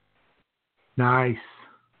 Nice.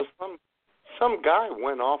 Some guy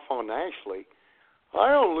went off on Ashley.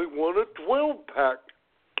 I only want a 12-pack.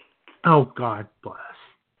 Oh, God bless.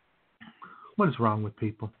 What is wrong with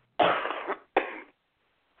people? Yep.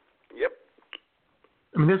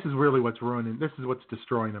 I mean, this is really what's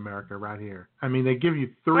destroying America right here. I mean, they give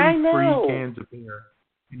you 3 free cans of beer,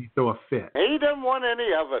 and you throw a fit. He doesn't want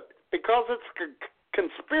any of it because it's a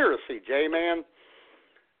conspiracy, Jayman.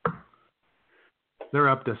 They're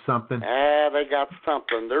up to something. They got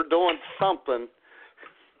something. They're doing something.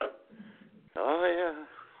 Oh,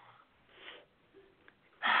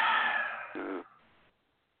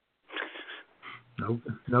 yeah.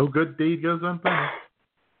 No good deed goes unpunished.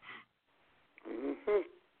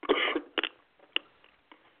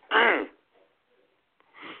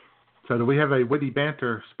 So do we have a witty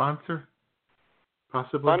banter sponsor?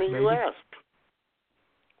 Possibly. Funny maybe? you ask.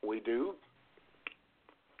 We do.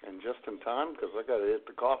 And just in time, because I got to hit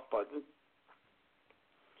the cough button.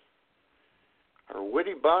 Our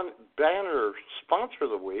witty banner sponsor of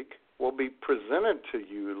the week will be presented to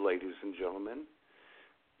you, ladies and gentlemen,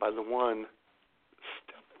 by the one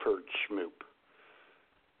Stepford Schmoop.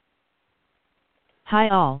 Hi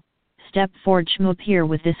all, Stepford Schmoop here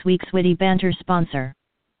with this week's witty banter sponsor.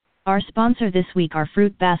 Our sponsor this week are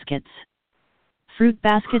fruit baskets. Fruit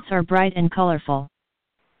baskets are bright and colorful.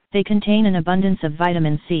 They contain an abundance of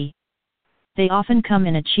vitamin C. They often come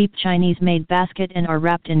in a cheap Chinese-made basket and are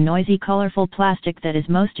wrapped in noisy colorful plastic that is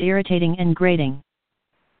most irritating and grating.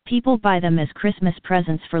 People buy them as Christmas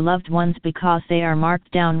presents for loved ones because they are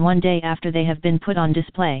marked down one day after they have been put on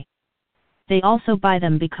display. They also buy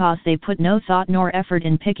them because they put no thought nor effort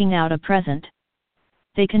in picking out a present.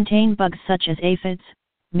 They contain bugs such as aphids,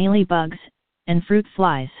 mealybugs, and fruit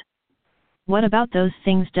flies. What about those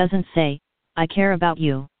things doesn't say, I care about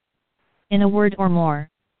you? In a word or more,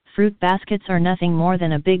 fruit baskets are nothing more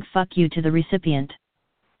than a big fuck you to the recipient.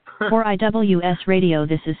 For IWS Radio,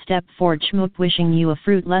 this is Stepford Schmoop wishing you a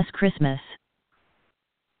fruitless Christmas.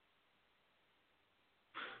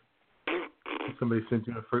 Somebody sent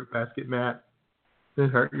you a fruit basket, Matt. Did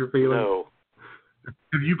it hurt your feelings? No.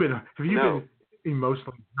 Have you been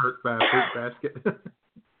emotionally hurt by a fruit basket?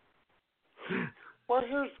 Well,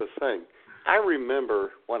 here's the thing. I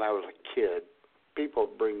remember when I was a kid, people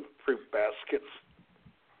would bring fruit baskets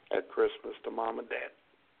at Christmas to Mom and Dad.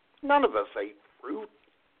 None of us ate fruit.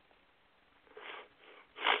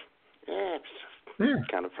 Yeah, it's just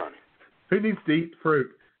kind of funny. Who needs to eat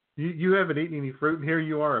fruit? You haven't eaten any fruit, and here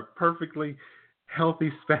you are, a perfectly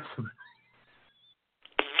healthy specimen.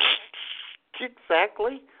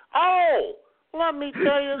 Exactly. Oh, let me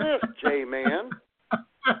tell you this, Jayman.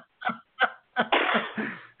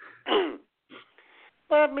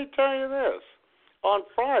 Let me tell you this. On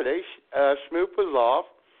Friday, Smoop was off,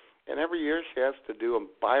 and every year she has to do a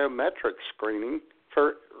biometric screening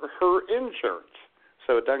for her insurance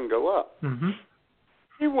so it doesn't go up. Mm-hmm.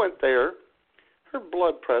 He went there. Her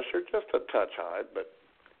blood pressure, just a touch high, but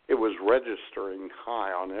it was registering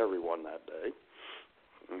high on everyone that day.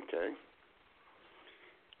 Okay.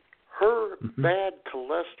 Her bad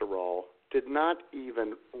cholesterol did not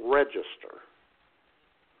even register.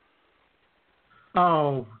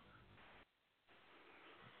 Oh,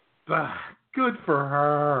 good for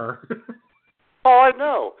her. Oh, I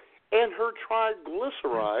know. And her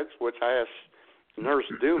triglycerides, which I asked Nurse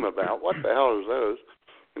Doom about, what the hell are those?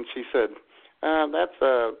 And she said, that's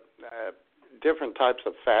different types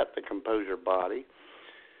of fat that compose your body.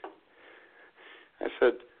 I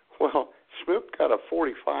said, well, Smoop got a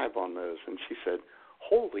 45 on those. And she said,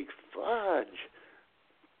 holy fudge,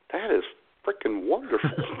 that is freaking wonderful.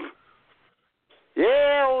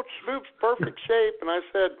 Yeah, old Smoop's perfect shape. And I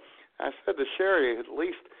said to Sherry, at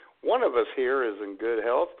least one of us here is in good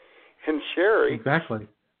health. And Sherry, exactly.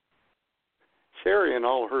 Sherry, in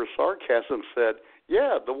all her sarcasm, said,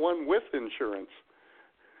 yeah, the one with insurance.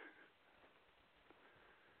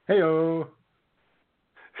 Hey-o.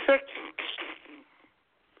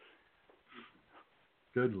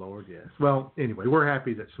 Good Lord, yes. Well, anyway, we're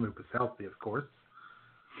happy that Smoop is healthy, of course.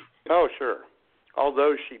 Oh, sure.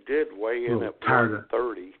 Although she did weigh in at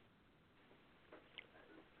 130.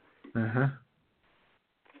 Uh-huh.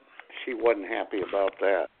 She wasn't happy about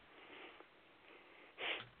that.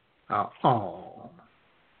 Oh.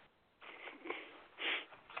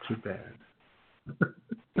 Too bad.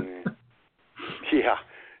 Yeah,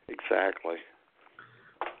 exactly.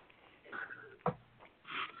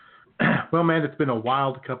 Well, man, it's been a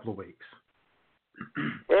wild couple of weeks.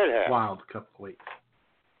 It has. Wild couple of weeks.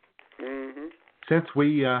 Mm-hmm. Since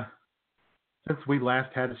we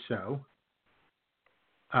last had a show,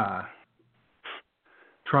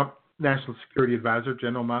 Trump National Security Advisor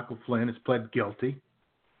General Michael Flynn has pled guilty,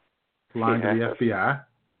 lying to the FBI,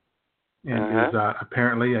 and is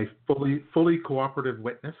apparently a fully cooperative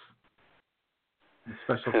witness in the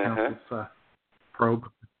special counsel's probe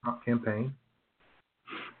of the Trump campaign.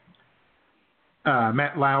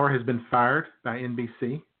 Matt Lauer has been fired by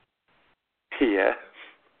NBC. Yes.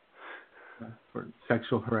 For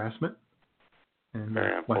sexual harassment and what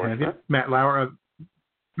have unfortunate. you. Matt Lauer,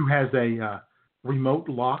 who has a remote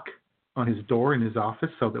lock on his door in his office,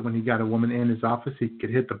 so that when he got a woman in his office, he could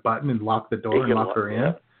hit the button and lock the door and lock her in.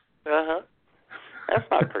 Uh-huh. That's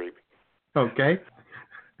not creepy. Okay.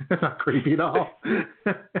 That's not creepy at all.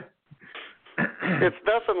 It's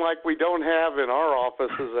nothing like we don't have in our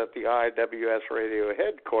offices at the IWS Radio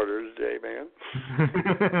headquarters,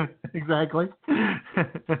 Jayman. Exactly.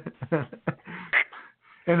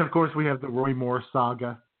 And of course, we have the Roy Moore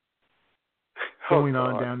saga going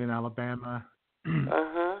on down in Alabama.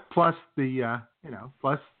 Plus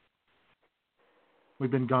plus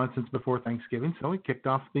we've been gone since before Thanksgiving, so we kicked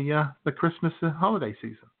off the Christmas holiday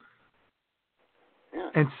season. Yeah.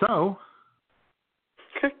 And so,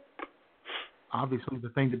 obviously, the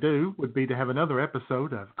thing to do would be to have another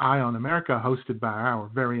episode of Eye on America, hosted by our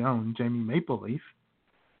very own Jamie Mapleleaf.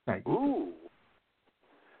 Ooh.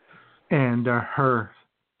 And her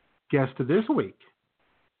guest this week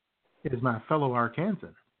is my fellow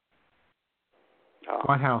Arkansan,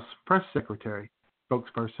 White House Press Secretary,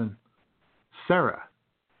 spokesperson Sarah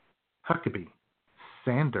Huckabee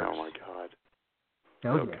Sanders. Oh, my God.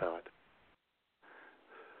 Oh, God.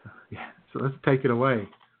 Yeah, so let's take it away,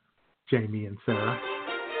 Jamie and Sarah.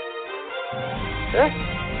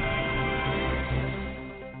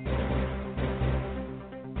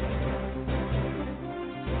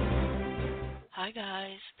 Hi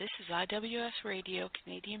guys, this is IWS Radio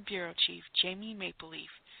Canadian Bureau Chief Jamie Mapleleaf,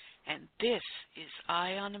 and this is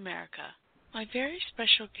Eye on America. My very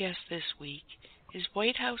special guest this week is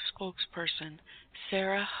White House spokesperson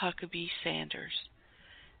Sarah Huckabee Sanders.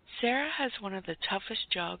 Sarah has one of the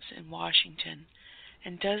toughest jobs in Washington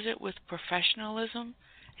and does it with professionalism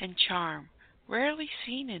and charm rarely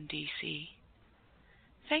seen in D.C.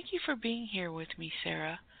 Thank you for being here with me,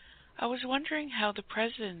 Sarah. I was wondering how the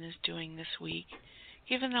President is doing this week,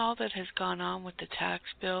 given all that has gone on with the tax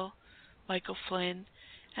bill, Michael Flynn,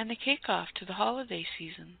 and the kickoff to the holiday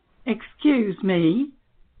season. Excuse me,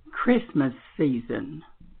 Christmas season.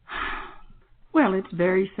 Well, it's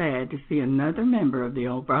very sad to see another member of the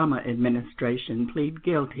Obama administration plead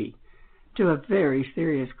guilty to a very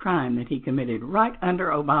serious crime that he committed right under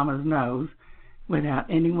Obama's nose without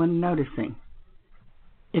anyone noticing.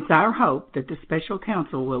 It's our hope that the special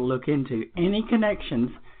counsel will look into any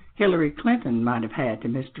connections Hillary Clinton might have had to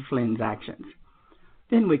Mr. Flynn's actions.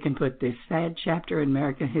 Then we can put this sad chapter in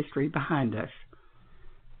American history behind us.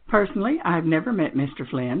 Personally, I've never met Mr.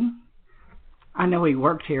 Flynn. I know he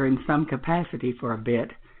worked here in some capacity for a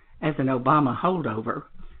bit as an Obama holdover,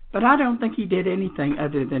 but I don't think he did anything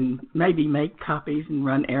other than maybe make copies and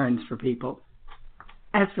run errands for people.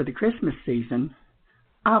 As for the Christmas season,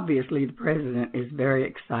 obviously the president is very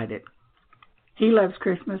excited. He loves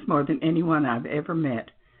Christmas more than anyone I've ever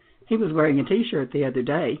met. He was wearing a T-shirt the other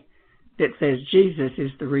day that says Jesus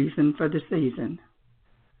is the reason for the season.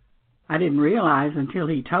 I didn't realize until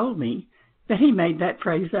he told me that he made that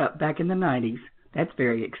phrase up back in the 90s. That's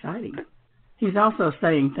very exciting. He's also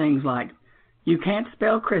saying things like, you can't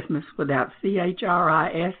spell Christmas without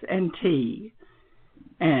C-H-R-I-S and T.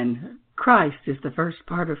 And Christ is the first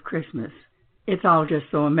part of Christmas. It's all just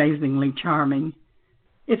so amazingly charming.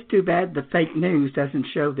 It's too bad the fake news doesn't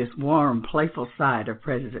show this warm, playful side of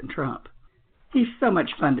President Trump. He's so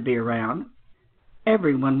much fun to be around.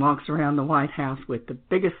 Everyone walks around the White House with the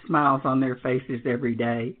biggest smiles on their faces every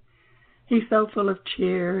day. He's so full of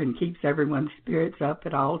cheer and keeps everyone's spirits up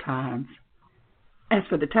at all times. As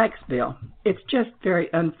for the tax bill, it's just very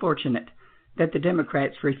unfortunate that the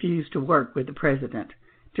Democrats refuse to work with the president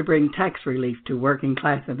to bring tax relief to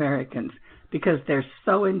working-class Americans because they're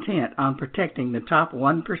so intent on protecting the top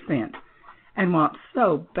 1% and want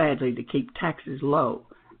so badly to keep taxes low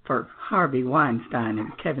for Harvey Weinstein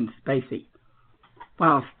and Kevin Spacey,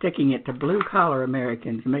 while sticking it to blue-collar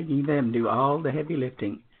Americans, making them do all the heavy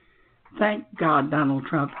lifting. Thank God Donald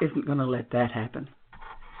Trump isn't going to let that happen.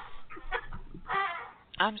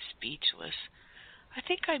 I'm speechless. I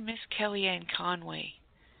think I miss Kellyanne Conway.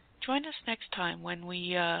 Join us next time when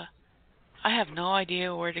we, I have no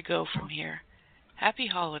idea where to go from here. Happy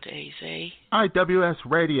holidays, eh? IWS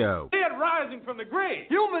Radio. Dead rising from the grave.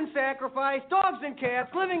 Human sacrifice, dogs and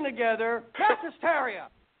cats living together, mass hysteria.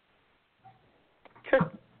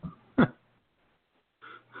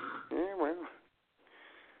 Yeah, well.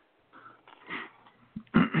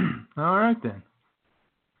 All right, then.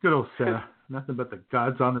 Good old Sarah. Nothing but the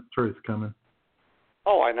God's honest truth coming.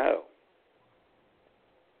 Oh, I know.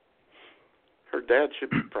 Her dad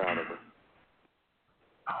should be proud of her.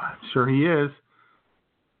 Oh, I'm sure he is.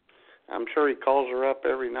 I'm sure he calls her up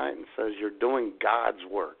every night and says, you're doing God's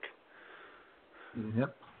work.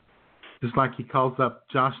 Yep. Just like he calls up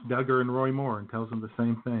Josh Duggar and Roy Moore and tells them the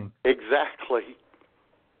same thing. Exactly.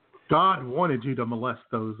 God wanted you to molest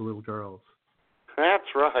those little girls.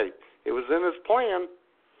 That's right. It was in his plan.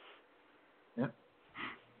 Yep.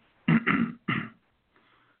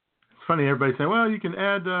 It's funny, everybody saying, well, you can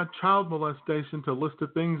add child molestation to a list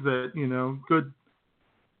of things that, good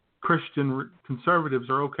Christian conservatives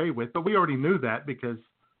are okay with. But we already knew that because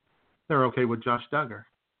they're okay with Josh Duggar.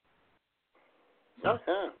 So.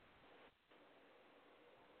 Okay.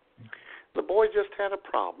 The boy just had a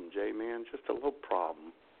problem, Jayman, just a little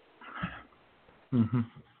problem. Mm-hmm.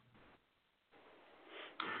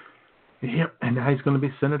 Yep, and now he's going to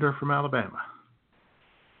be senator from Alabama.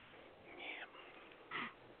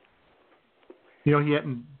 Yeah. He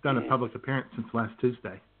hadn't done a public appearance since last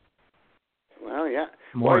Tuesday. Well, yeah.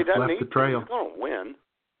 Moore he doesn't left the trail. He's going to win.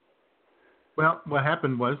 Well, what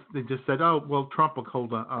happened was they just said, Trump will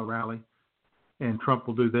hold a rally, and Trump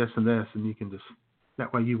will do this, and you can just,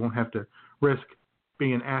 that way you won't have to risk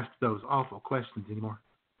being asked those awful questions anymore.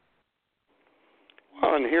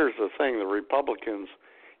 Well, and here's the thing, the Republicans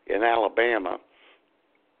in Alabama,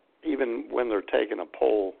 even when they're taking a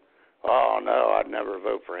poll, oh, no, I'd never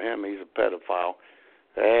vote for him, he's a pedophile.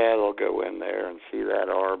 Yeah, they'll go in there and see that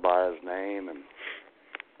R by his name and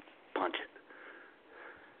punch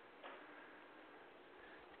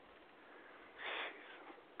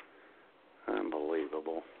it.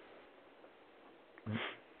 Unbelievable.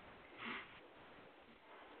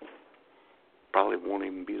 Probably won't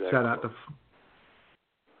even be there. Shout out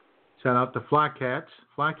to Flycatch.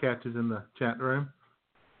 Flycatch is in the chat room.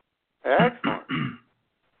 Excellent.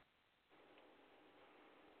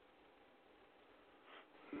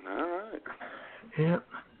 All right. Yep.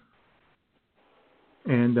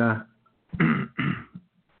 And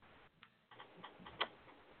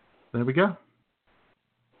there we go.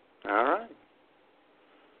 All right.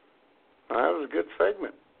 Well, that was a good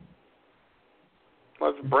segment.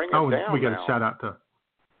 Let's bring it down we got now. a shout out to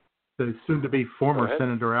the soon-to-be former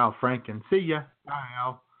Senator Al Franken. See ya. Bye,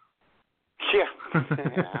 Al. Yeah.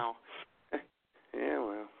 Al. Yeah,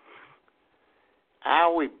 well.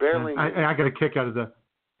 Al, we barely I got a kick out of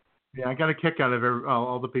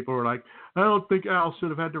all the people who were like, I don't think Al should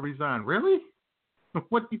have had to resign. Really?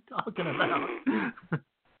 What are you talking about?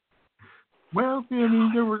 Well, I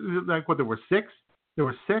mean, there were 6. there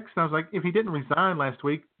were 6, and I was like, if he didn't resign last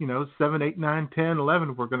week, 7, 8, 9, 10,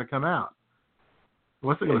 11 were going to come out. It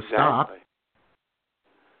wasn't going to stop.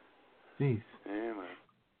 Jeez. Yeah, man.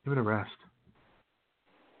 Give it a rest.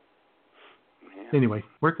 Yeah. Anyway,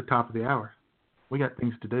 we're at the top of the hour. We got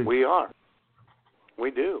things to do. We are. We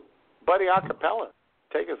do. Buddy Acapella,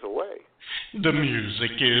 take us away. The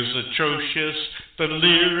music is atrocious. The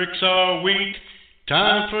lyrics are weak.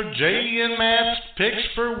 Time for Jay and Matt's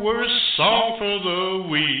picks for worst song for the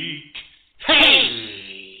week.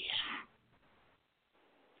 Hey!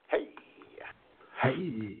 Hey!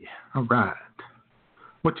 Hey! All right.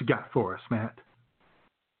 What you got for us, Matt?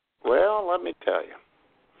 Well, let me tell you.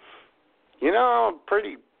 I'm a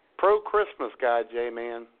pretty pro-Christmas guy,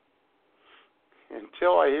 J-Man.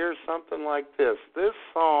 Until I hear something like this. This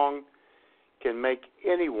song can make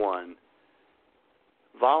anyone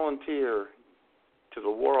volunteer to the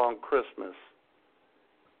war on Christmas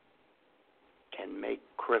and make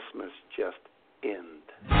Christmas just end.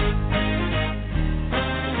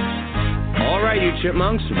 All right, you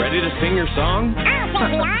chipmunks, ready to sing your song? Okay,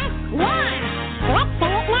 we are. Yeah. Let's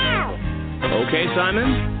sing it now. Okay, Simon?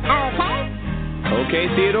 Okay. Okay,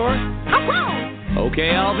 Theodore? Okay. Okay,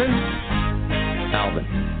 Alvin? Alvin.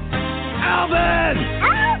 Alvin!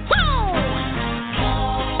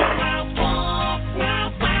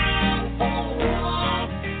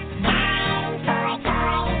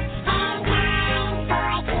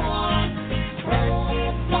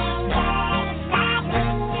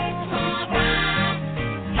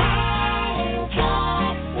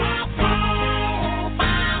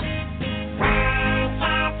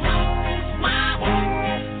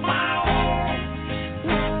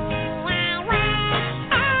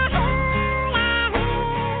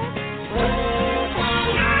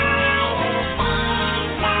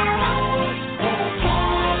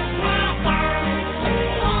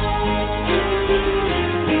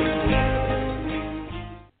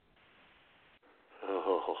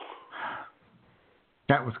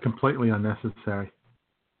 That was completely unnecessary.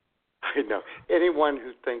 I know. Anyone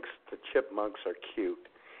who thinks the chipmunks are cute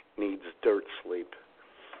needs dirt sleep.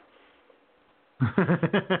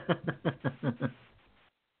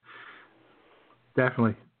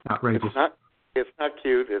 Definitely outrageous. It's not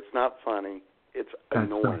cute. It's not funny. It's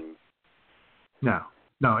annoying. No,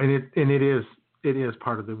 and it is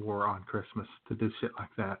part of the war on Christmas to do shit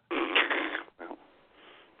like that. Well.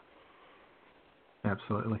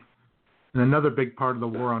 Absolutely. And another big part of the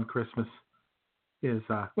war on Christmas is,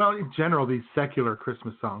 in general, these secular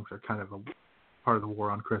Christmas songs are kind of a part of the war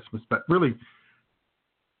on Christmas. But really,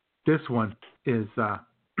 this one is,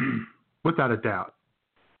 without a doubt,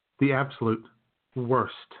 the absolute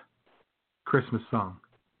worst Christmas song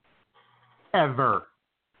ever,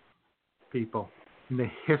 people, in the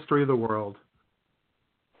history of the world.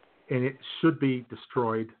 And it should be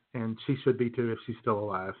destroyed, and she should be too if she's still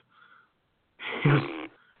alive. Here's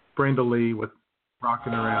Brenda Lee with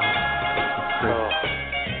Rockin' Around.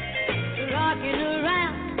 Rockin'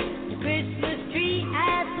 around the Christmas tree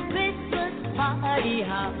at the Christmas party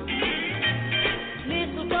house.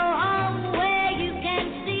 Mistletoe hung where you can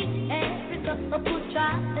see every couple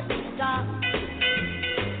tries to stop.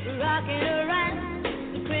 Rockin' around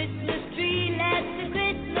the Christmas tree, let the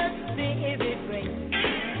Christmas spirit ring.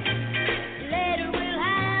 Later we'll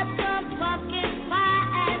have some pumpkin pie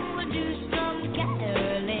and we'll do some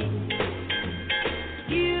caroling.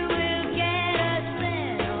 You will get a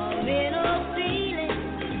sentimental feeling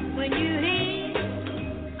when you hear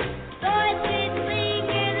voices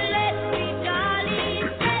singing, "Let me jolly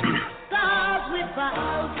set," 'cause we're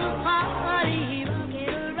about to party,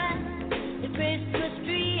 rocking around the Christmas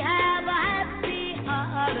tree. Have a happy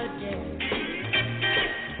holiday.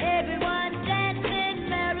 Everyone dancing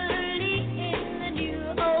merrily in the new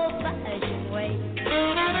old-fashioned way.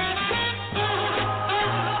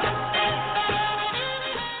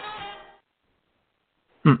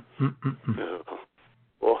 Oh,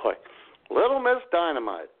 boy, Little Miss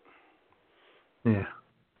Dynamite. Yeah.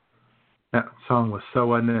 That song was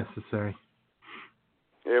so unnecessary.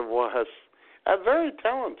 It was. Very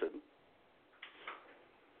talented.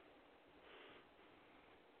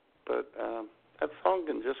 But that song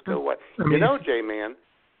can just go away. J-Man,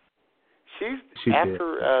 she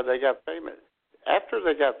after they got famous. After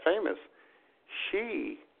they got famous,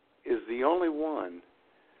 she is the only one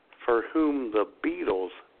for whom the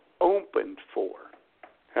Beatles opened for.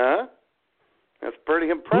 Huh? That's pretty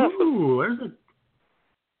impressive. Ooh, there's a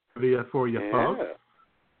trivia for you, folks.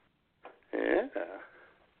 Yeah.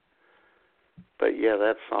 But yeah,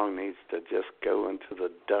 that song needs to just go into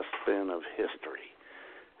the dustbin of history.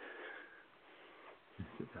 Yes,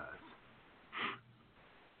 it does.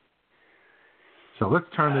 So let's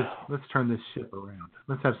turn this ship around.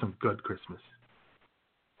 Let's have some good Christmas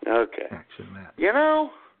action, Matt. You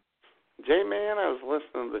know, J-Man, I was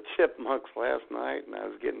listening to the Chipmunks last night, and I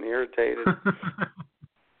was getting irritated.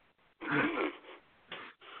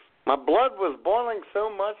 My blood was boiling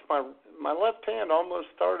so much, my left hand almost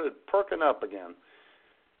started perking up again.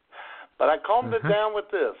 But I calmed it down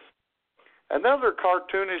with this. Another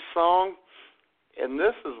cartoonish song, and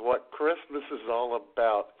this is what Christmas is all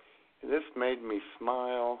about. This made me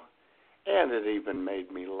smile, and it even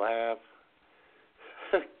made me laugh.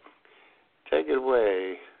 Take it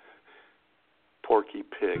away, Porky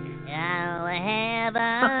Pig. I'll have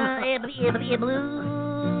a blue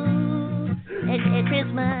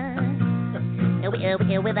Christmas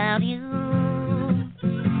without you.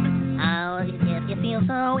 Oh, it feels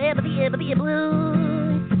so blue.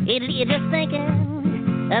 It just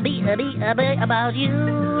thinking about you.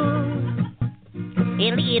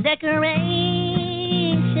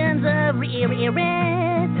 Decorations of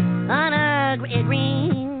red on a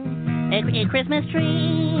green Christmas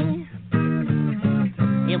tree.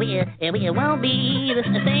 It won't be the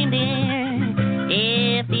same, dear,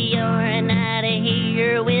 if you're not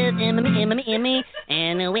here with me.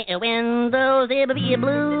 And when those blue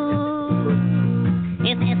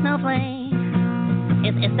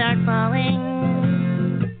snowflakes start falling,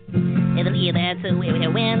 that's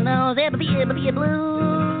when those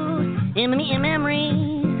blue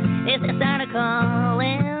memories start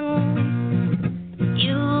calling.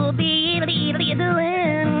 You'll be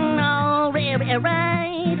doing all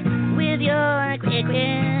right with your Christmas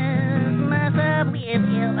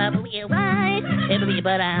up right.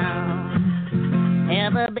 But I'll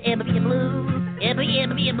have a blue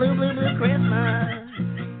Christmas.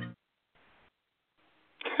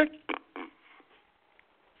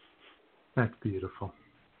 That's beautiful.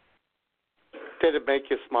 Did it make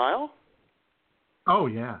you smile? Oh,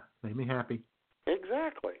 yeah. Made me happy.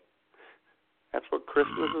 Exactly. That's what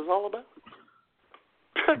Christmas is all about.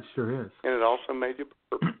 It sure is. And it also made you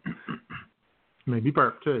burp. Made me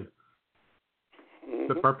burp, too. Mm-hmm.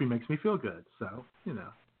 But burping makes me feel good, so, you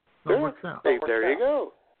know. It works out. Hey, there you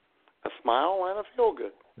go. A smile and a feel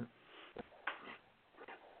good.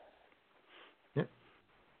 Yep.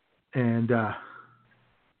 And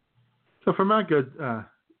so for my good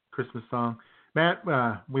Christmas song, Matt,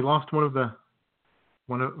 we lost one of the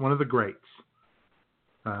greats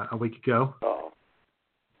a week ago. Oh.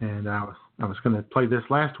 And I was going to play this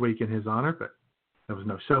last week in his honor, but there was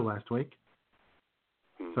no show last week.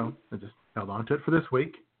 Mm-hmm. So I just held on to it for this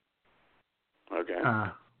week. Okay.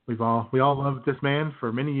 We all loved this man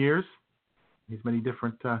for many years. His many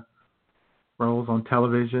different roles on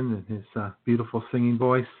television and his beautiful singing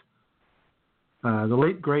voice. The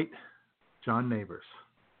late great John Neighbors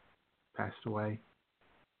passed away.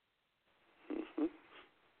 Mm-hmm.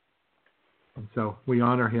 And so we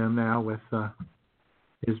honor him now with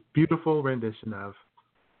his beautiful rendition of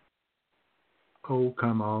 "Oh,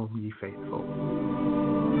 Come All Ye Faithful."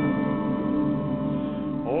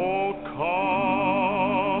 Oh,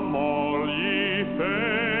 come all ye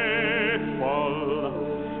faithful,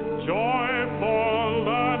 joyful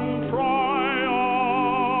and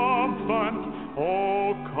triumphant.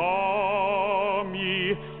 Oh,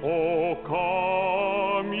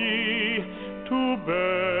 come ye to Bethlehem.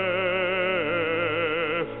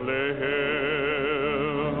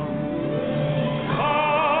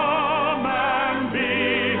 Come and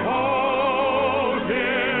behold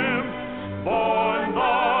him, born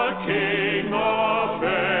the King of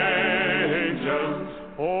ages.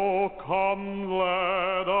 Oh, come,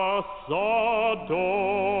 let us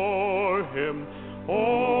adore him.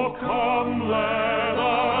 Oh, come, let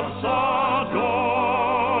us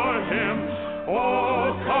adore him.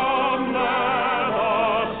 Oh, come, let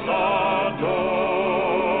us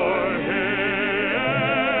adore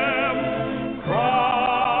him.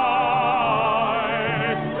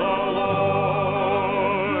 Christ the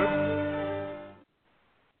Lord.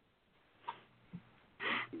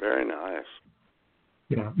 Very nice.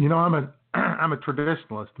 Yeah, you know, I'm a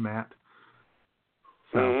traditionalist, Matt.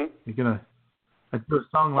 So you're gonna do a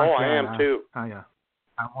song like that. I am too. I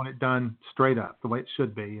want it done straight up, the way it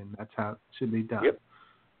should be, and that's how it should be done. Yep.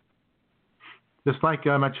 Just like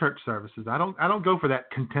my church services, I don't go for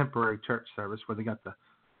that contemporary church service where they got the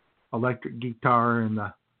electric guitar and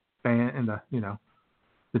the band and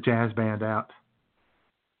the jazz band out.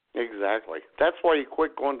 Exactly. That's why you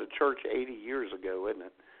quit going to church 80 years ago, isn't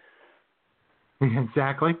it?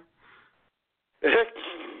 Exactly. They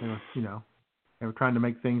were trying to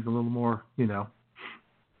make things a little more,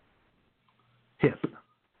 hip.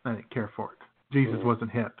 I didn't care for it. Jesus wasn't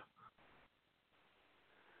hip.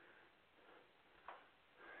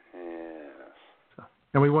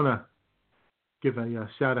 And we want to give a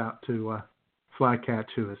shout out to Flycatch,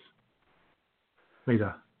 who has made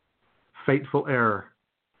a fateful error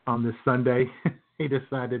on this Sunday. He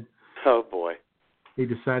decided. Oh boy. He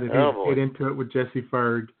decided he'd get into it with Jesse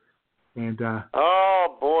Ferg, and.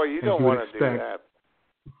 Oh boy, you don't want to do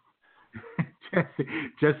that.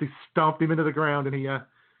 Jesse stomped him into the ground, and he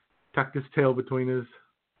tucked his tail between his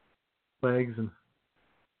legs and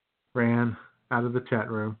ran out of the chat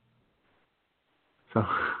room. So,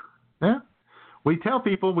 yeah, we tell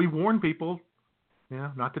people, we warn people,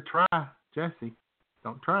 not to try Jesse.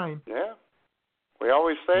 Don't try him. Yeah. We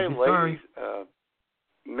always say, ladies,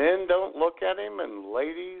 men don't look at him, and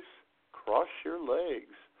ladies, cross your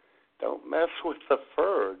legs. Don't mess with the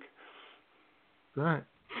Ferg. Right.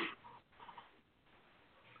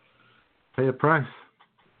 Pay a price.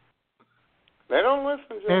 They don't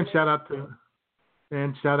listen to And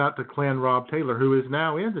shout out to Clan Rob Taylor, who is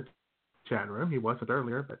now in the chat room. He wasn't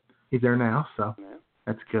earlier, but he's there now, so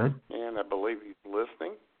that's good. And I believe he's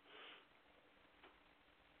listening.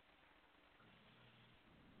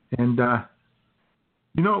 And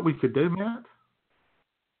you know what we could do, Matt?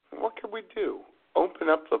 What could we do? Open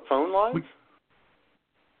up the phone lines?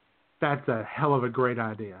 That's a hell of a great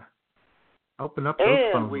idea. Open up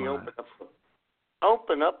those phone lines.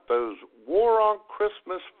 Open up those War on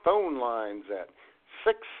Christmas phone lines at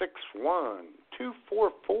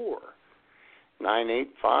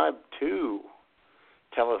 661-244-9852.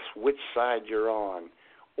 Tell us which side you're on,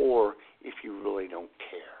 or if you really don't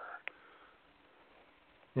care.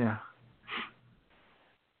 Yeah.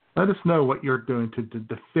 Let us know what you're doing to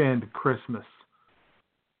defend Christmas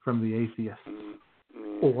from the atheists.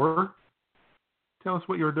 Mm-hmm. Or tell us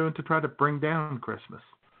what you're doing to try to bring down Christmas.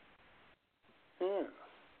 Yeah.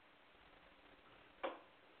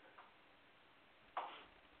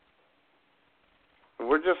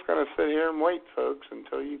 We're just going to sit here and wait, folks,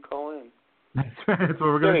 until you call in. That's what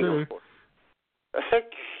we're going to do.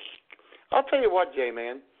 I'll tell you what,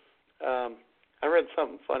 Jayman. I read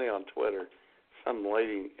something funny on Twitter. Some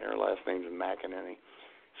lady, her last name's McEnany.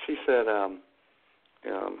 She said,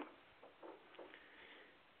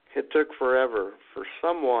 it took forever for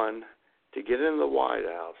someone to get in the White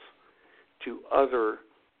House to utter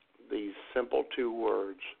these simple two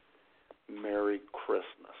words, Merry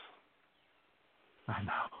Christmas. I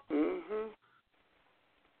know. Mm-hmm.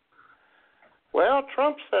 Well,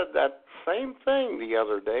 Trump said that same thing the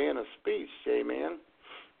other day in a speech, J-Man.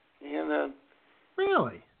 And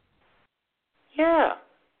really? Yeah.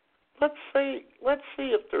 Let's see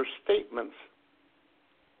if their statements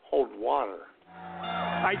hold water.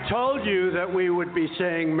 I told you that we would be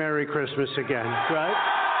saying Merry Christmas again,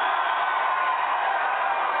 right?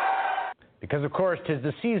 Because, of course, 'tis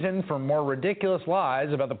the season for more ridiculous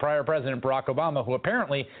lies about the prior President Barack Obama, who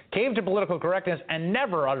apparently caved to political correctness and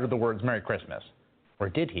never uttered the words Merry Christmas. Or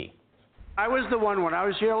did he? I was the one, when I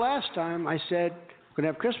was here last time, I said, we're going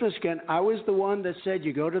to have Christmas again. I was the one that said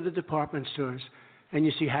you go to the department stores and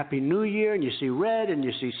you see Happy New Year and you see red and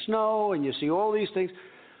you see snow and you see all these things.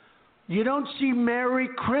 You don't see Merry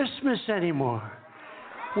Christmas anymore.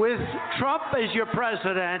 With Trump as your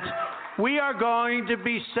president, we are going to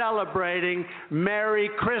be celebrating Merry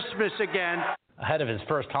Christmas again. Ahead of his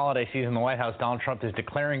first holiday season in the White House, Donald Trump is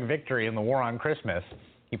declaring victory in the war on Christmas.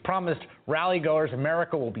 He promised rally-goers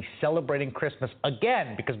America will be celebrating Christmas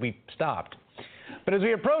again because we stopped. But as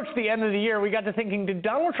we approach the end of the year, we got to thinking, did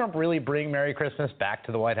Donald Trump really bring Merry Christmas back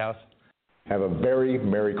to the White House? Have a very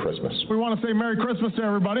Merry Christmas. We want to say Merry Christmas to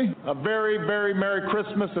everybody. A very, very Merry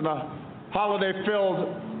Christmas and a holiday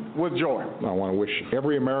filled with joy. I want to wish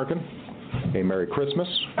every American a Merry Christmas.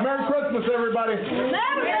 Merry Christmas, everybody.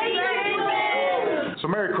 Merry Christmas. So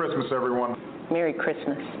Merry Christmas, everyone. Merry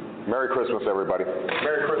Christmas. Merry Christmas, everybody.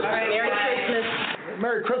 Merry Christmas. All right, Merry Christmas.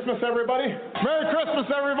 Merry Christmas, everybody. Merry Christmas,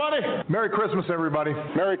 everybody. Merry Christmas, everybody.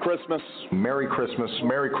 Merry Christmas. Merry Christmas.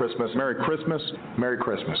 Merry Christmas. Merry Christmas. Merry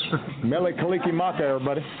Christmas. Mele Kaliki Maka,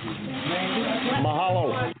 everybody.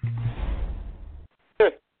 Mahalo.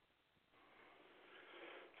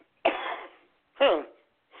 Huh.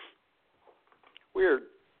 Weird.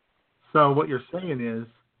 So what you're saying is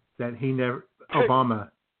that Obama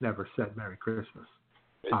never said Merry Christmas,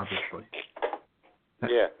 obviously.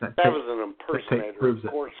 That was an impersonator, of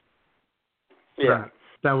course. Yeah. Right.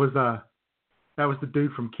 That was the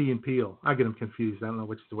dude from Key and Peele. I get them confused. I don't know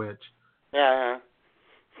which is which. Yeah.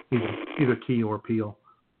 Either Key or Peele.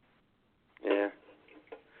 Yeah.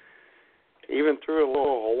 Even threw a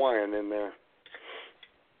little Hawaiian in there.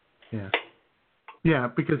 Yeah. Yeah,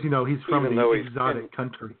 because, he's from the exotic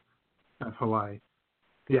country of Hawaii.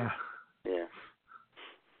 Yeah. Yeah.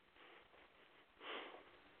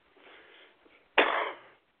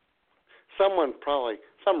 someone probably,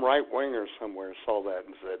 some right winger somewhere saw that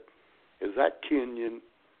and said, "Is that Kenyon?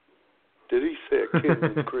 Did he say a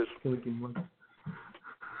Kenyon Christmas?"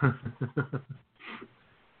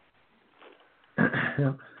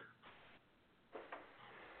 Yep.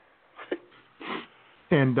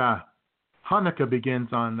 And Hanukkah begins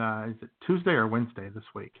on is it Tuesday or Wednesday this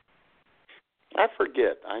week? I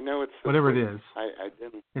forget. I know it's whatever week. it is. I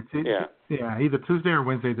didn't. Yeah, either Tuesday or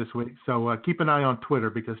Wednesday this week. So keep an eye on Twitter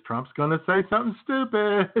because Trump's going to say something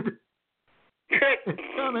stupid. It's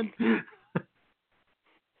coming.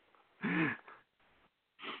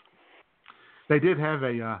 They did have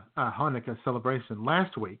a Hanukkah celebration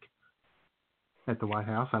last week at the White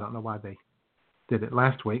House. I don't know why they did it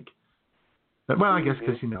last week. But, well, I guess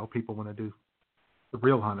because, people want to do the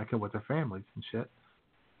real Hanukkah with their families and shit.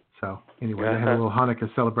 So, anyway, they had a little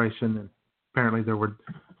Hanukkah celebration, and apparently there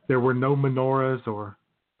were no menorahs or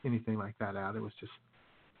anything like that out. It was just,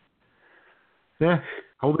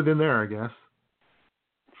 hold it in there, I guess.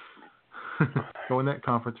 Go in that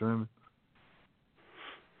conference room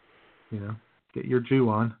and, get your Jew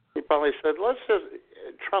on. He probably said,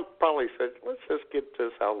 Trump probably said, let's just get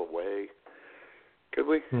this out of the way. Could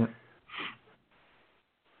we? Yeah.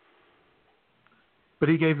 But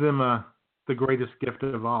he gave them the greatest gift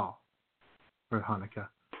of all for Hanukkah.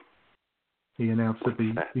 He announced that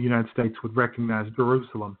the United States would recognize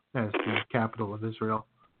Jerusalem as the capital of Israel.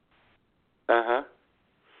 Uh-huh.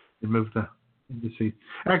 And move the embassy.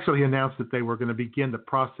 Actually, he announced that they were going to begin the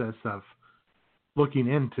process of looking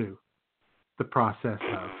into the process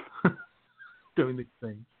of doing these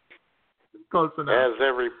things. Close enough. As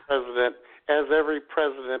every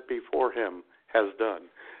president before him has done.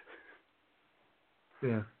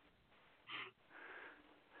 Yeah.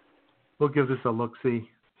 We'll give this a look, see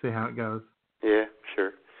how it goes. Yeah,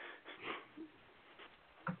 sure.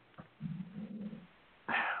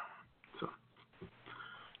 So,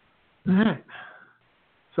 all right.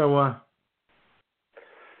 So,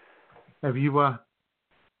 have you,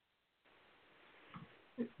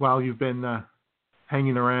 while you've been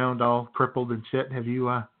hanging around all crippled and shit, have you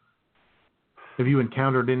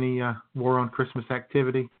encountered any War on Christmas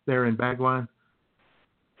activity there in Bagwine?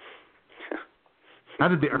 How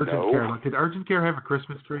did the urgent care look? Did urgent care have a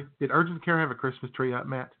Christmas tree? Did urgent care have a Christmas tree up,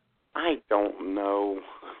 Matt? I don't know.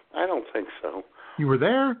 I don't think so. You were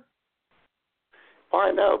there? Well, I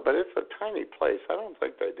know, but it's a tiny place. I don't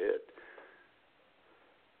think they did.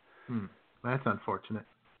 That's unfortunate.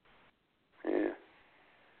 Yeah.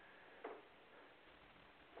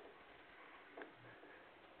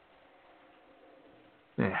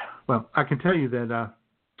 Yeah. Well, I can tell you that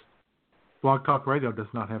Blog Talk Radio does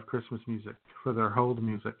not have Christmas music for their hold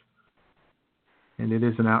music. And it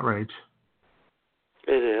is an outrage.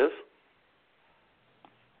 It is.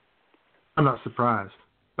 I'm not surprised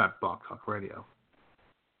about Blog Talk Radio.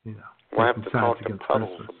 We'll have to talk to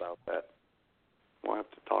Puddles Christmas. about that. We'll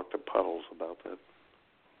have to talk to Puddles about that.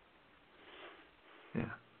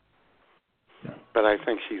 Yeah. But I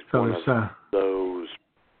think she's So one it's, of those.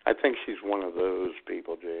 I think she's one of those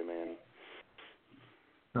people, J-Man.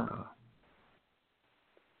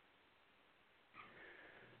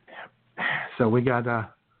 So we got,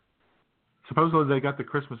 supposedly they got the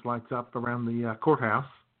Christmas lights up around the courthouse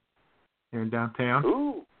here in downtown.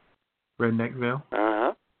 Ooh. Redneckville.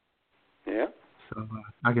 Uh-huh. Yeah. So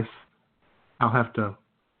I guess I'll have to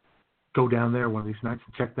go down there one of these nights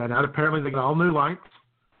and check that out. Apparently they got all new lights.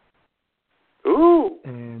 Ooh.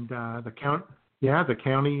 And the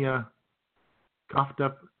county coughed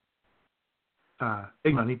up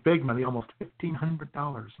big money, almost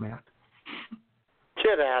 $1,500, Matt.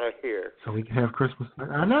 Get out of here. So we can have Christmas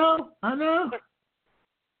lights. I know.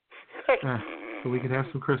 So we can have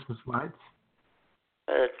some Christmas lights.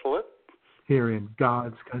 Excellent. Here in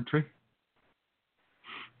God's country.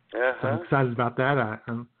 Uh-huh. So I'm excited about that.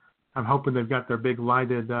 I'm hoping they've got their big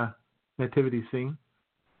lighted nativity scene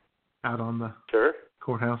out on the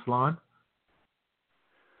courthouse lawn.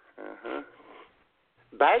 Uh-huh.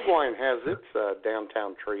 Bagwine has its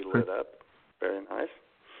downtown tree lit up. Very nice.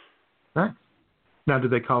 Right. Now, do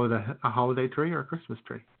they call it a holiday tree or a Christmas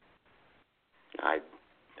tree? I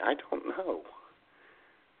don't know.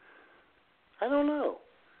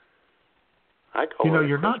 I call it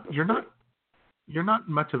you're not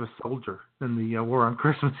much of a soldier in the War on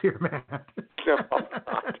Christmas here, Matt. No, I'm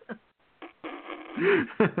not.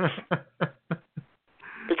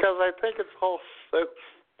 Because I think it's all so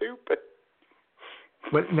stupid.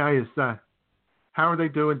 But now how are they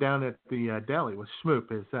doing down at the deli with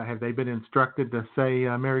Schmoop? Have they been instructed to say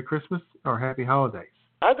Merry Christmas or Happy Holidays?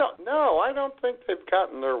 I don't know. I don't think they've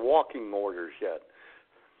gotten their walking orders yet.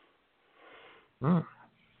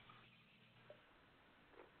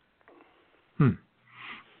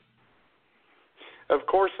 Of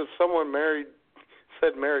course, if someone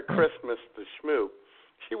said Merry Christmas to Shmoo,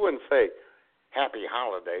 she wouldn't say Happy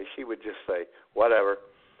Holidays. She would just say whatever.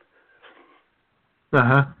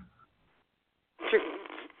 Uh-huh.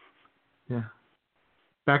 Yeah.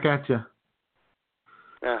 Back at you.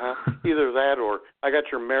 Uh-huh. Either that or I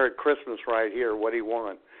got your Merry Christmas right here. What do you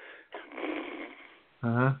want?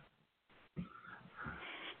 Uh-huh.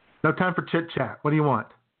 No time for chit-chat. What do you want?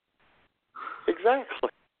 Exactly.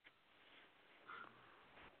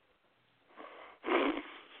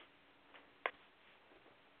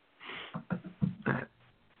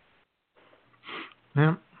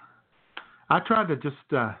 Yeah. I try to just,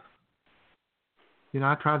 I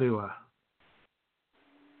try to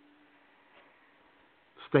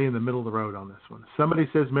stay in the middle of the road on this one. Somebody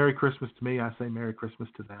says Merry Christmas to me, I say Merry Christmas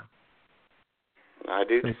to them. I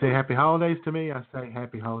do. They say Happy Holidays to me, I say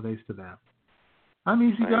Happy Holidays to them. I'm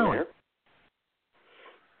easygoing.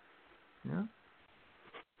 Yeah.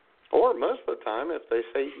 Or most of the time, if they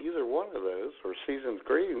say either one of those or season's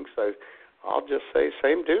greetings, so I'll just say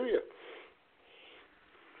same to you.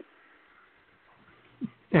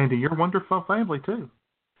 And to your wonderful family, too.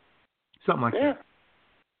 Something like that.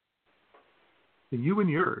 To you and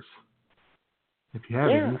yours. If you have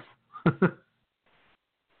any.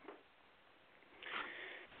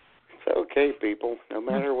 It's okay, people. No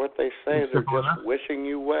matter what they say, they're just wishing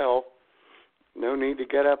you well. No need to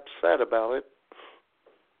get upset about it.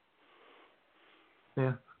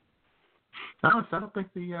 Yeah. I don't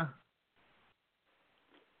think the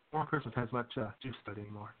War on Christmas has much juice to it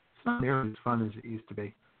anymore. It's not nearly as fun as it used to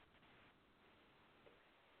be.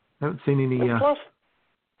 I haven't seen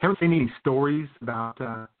any stories about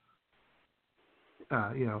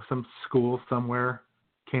some school somewhere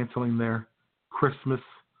canceling their Christmas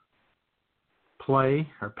play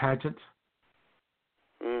or pageant.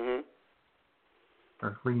 Mm-hmm.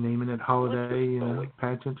 Or renaming it holiday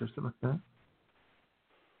pageant or something like that.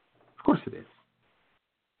 Of course it is.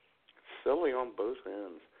 Silly on both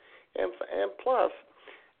ends. And plus,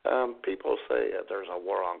 people say there's a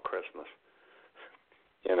war on Christmas.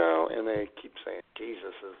 And they keep saying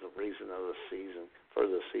Jesus is the reason of the season, for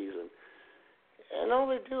the season. And all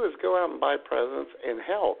they do is go out and buy presents. And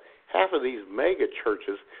hell, half of these mega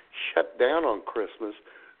churches shut down on Christmas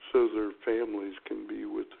so their families can be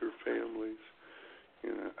with their families.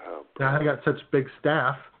 Now they got such big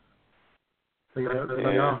staff. They got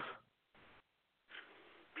everything off.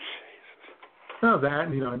 No, that,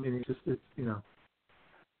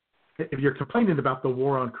 if you're complaining about the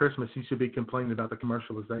war on Christmas, you should be complaining about the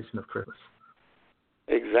commercialization of Christmas.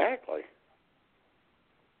 Exactly.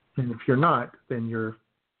 And if you're not, then you're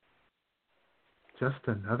just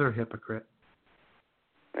another hypocrite.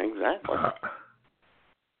 Exactly.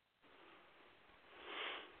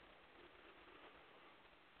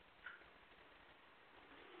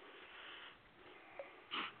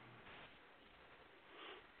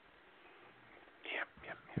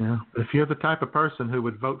 Yeah. If you're the type of person who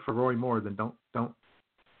would vote for Roy Moore, then don't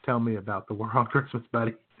tell me about the war on Christmas,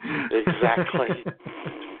 buddy. Exactly.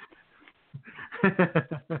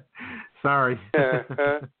 Sorry.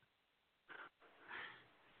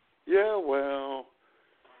 Yeah, well,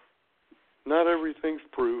 not everything's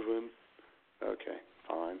proven. Okay,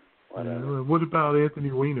 fine. Whatever. What about Anthony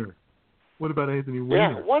Weiner?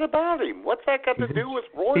 Yeah, what about him? What's that got to do with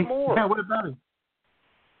Roy Moore? Yeah, what about him?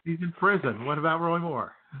 He's in prison. What about Roy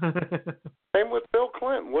Moore? Same with Bill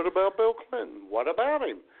Clinton. What about Bill Clinton? What about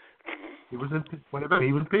him? He was impeached. What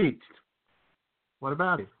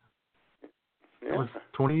about him? Yeah. That was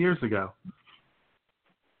 20 years ago.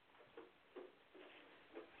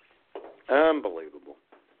 Unbelievable.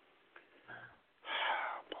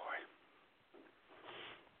 Oh, boy.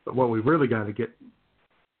 But what we really got to get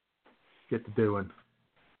to doing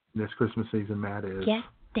this Christmas season, Matt, is get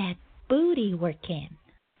that booty working.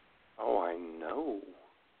 Oh, I know.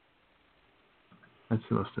 That's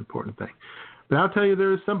the most important thing. But I'll tell you,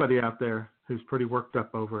 there is somebody out there who's pretty worked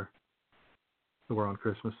up over the war on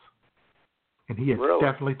Christmas. And he has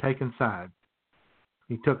definitely taken sides.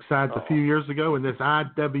 He took sides a few years ago in this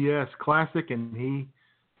IWS Classic, and he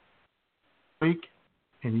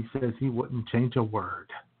says he wouldn't change a word.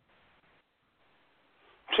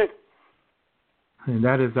 And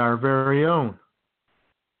that is our very own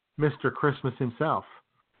Mr. Christmas himself,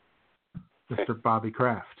 Mr. Bobby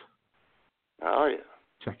Kraft. Oh, yeah.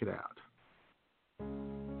 Check it out.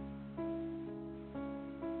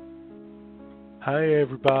 Hi,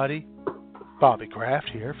 everybody. Bobby Kraft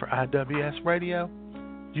here for IWS Radio.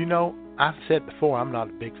 I've said before I'm not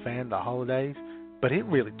a big fan of the holidays, but it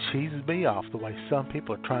really cheeses me off the way some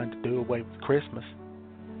people are trying to do away with Christmas.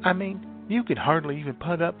 I mean, You can hardly even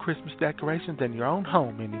put up Christmas decorations in your own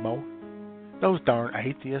home anymore. Those darn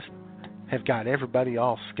atheists have got everybody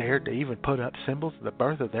all scared to even put up symbols of the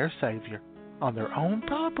birth of their Savior on their own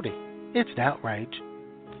property. It's an outrage.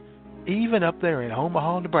 Even up there in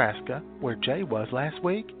Omaha, Nebraska, where Jay was last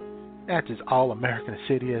week, that's as all-American a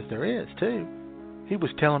city as there is, too. He was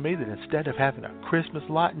telling me that instead of having a Christmas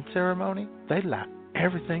lighting ceremony, they light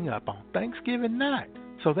everything up on Thanksgiving night,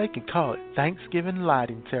 so they can call it Thanksgiving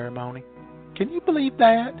Lighting Ceremony. Can you believe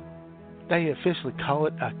that? They officially call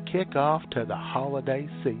it a kickoff to the holiday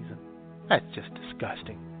season. That's just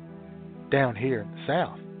disgusting. Down here in the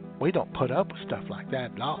South, we don't put up with stuff like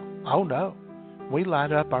that at all. Oh no. We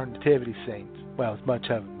light up our nativity scenes, well, as much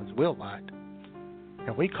of them as we'll light.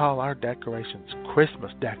 And we call our decorations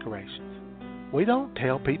Christmas decorations. We don't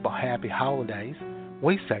tell people happy holidays.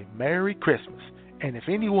 We say Merry Christmas. And if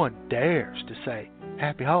anyone dares to say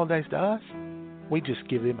happy holidays to us, we just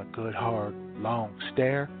give them a good, hard, long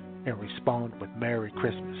stare and respond with Merry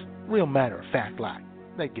Christmas. Real matter-of-fact like.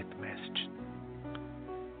 They get the message.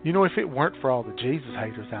 You know, if it weren't for all the Jesus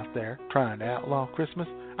haters out there trying to outlaw Christmas,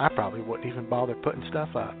 I probably wouldn't even bother putting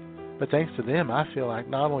stuff up. But thanks to them, I feel like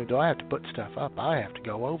not only do I have to put stuff up, I have to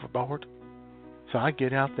go overboard. So I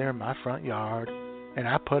get out there in my front yard, and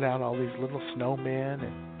I put out all these little snowmen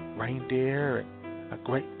and reindeer and a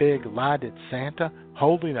great big lighted Santa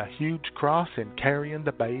holding a huge cross and carrying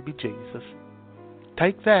the baby Jesus.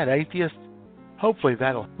 Take that, atheists. Hopefully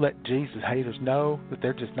that'll let Jesus haters know that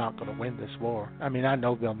they're just not going to win this war. I mean, I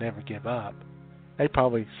know they'll never give up. They're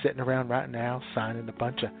probably sitting around right now signing a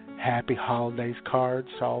bunch of Happy Holidays cards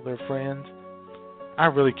to all their friends. I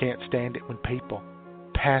really can't stand it when people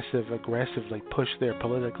passive-aggressively push their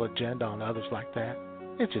political agenda on others like that.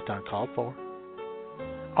 It's just uncalled for.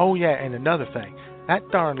 Oh yeah, and another thing. That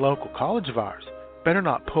darn local college of ours better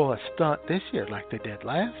not pull a stunt this year like they did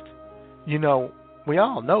last. You know, we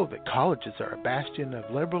all know that colleges are a bastion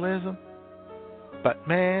of liberalism, but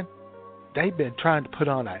man, they've been trying to put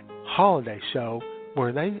on a holiday show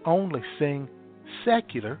where they only sing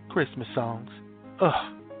secular Christmas songs.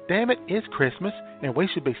 Ugh, damn it, it's Christmas, and we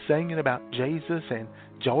should be singing about Jesus and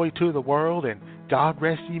joy to the world and God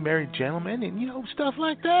rest ye merry gentlemen and, you know, stuff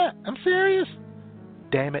like that. I'm serious.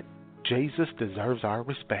 Damn it, Jesus deserves our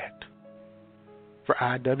respect. For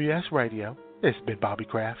IWS Radio, this has been Bobby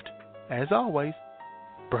Kraft. As always,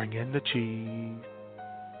 bring in the cheese.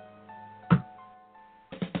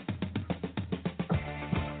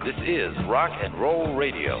 This is Rock and Roll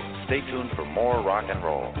Radio. Stay tuned for more rock and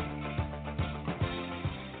roll.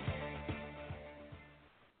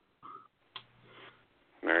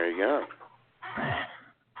 There you go.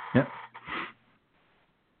 Yep.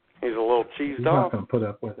 He's a little cheesed He's off. not going to put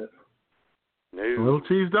up with it. No. A little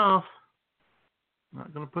cheesed off.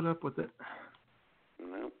 Not going to put up with it.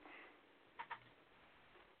 Nope.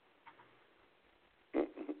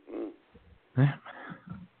 Yeah.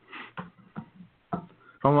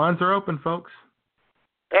 Phone lines are open, folks.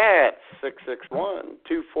 At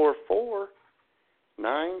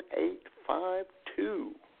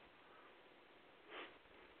 661-244-9852.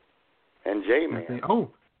 And Jayman.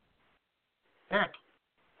 Oh. Heck.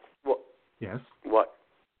 What? Yes. What?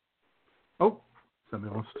 Oh,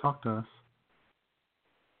 somebody wants to talk to us.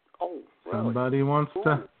 Oh, really? Somebody wants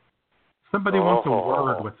to. Somebody wants a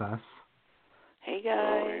word with us. Hey guys.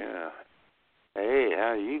 Oh yeah. Hey,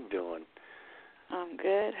 how you doing? I'm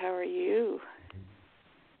good. How are you?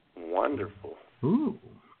 Wonderful. Ooh.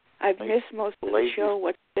 I've missed most of the show.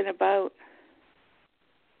 What's it been about?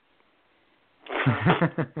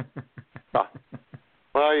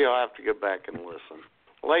 Well, you'll have to go back and listen.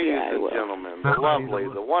 Ladies and gentlemen, the lovely,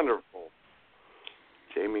 the wonderful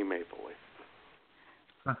Jamie Mapleleaf.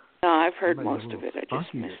 No, I've heard most of it. I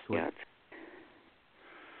just missed it.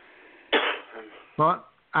 Well,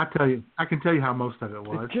 I can tell you how most of it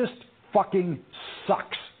was. It just fucking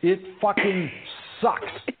sucks. It fucking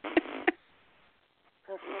sucks.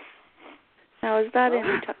 Now, is that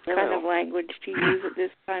any kind of language to use at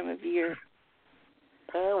this time of year?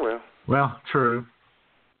 Well, true.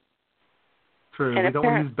 And we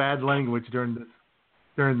don't use bad language during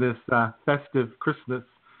this festive Christmas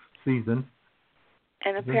season.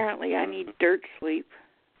 And apparently I need dirt sleep.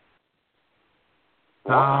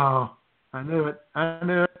 Oh, I knew it.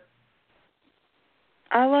 I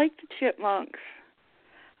like the Chipmunks.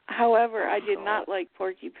 However, I did not like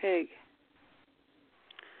Porky Pig.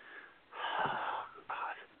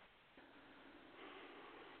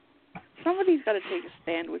 Somebody's got to take a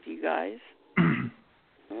stand with you guys.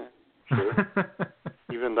 Yeah, sure.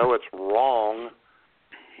 Even though it's wrong.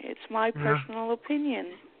 It's my personal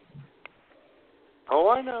opinion. Oh,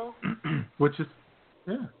 I know. Which is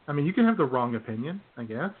Yeah. I mean, you can have the wrong opinion, I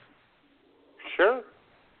guess. Sure.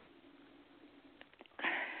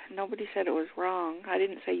 Nobody said it was wrong. I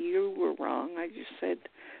didn't say you were wrong. I just said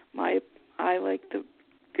I like the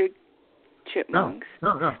good chipmunks.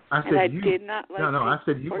 No. I said and I you. did not like. No, I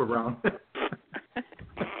said you were wrong.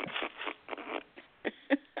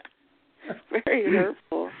 Very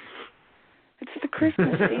hurtful. It's the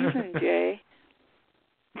Christmas season, Jay.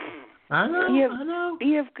 I know.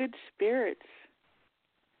 Be of good spirits.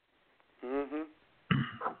 Mhm.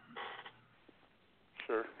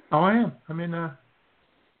 Sure. Oh, I am. I mean,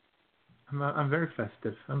 I'm very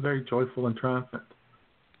festive. I'm very joyful and triumphant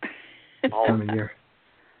this time of year.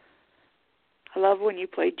 I love when you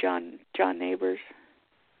play John Neighbors.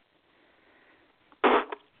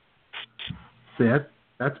 See,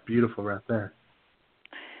 that's beautiful right there.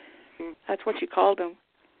 That's what you called him.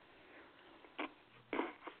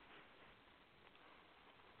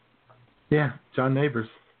 Yeah, John Neighbors.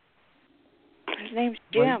 His name's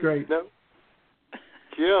Jim. Great. No.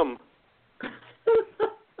 Jim.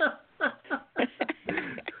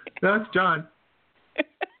 No, it's John.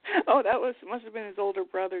 Oh, must have been his older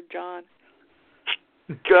brother, John.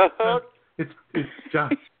 God. It's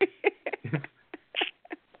John.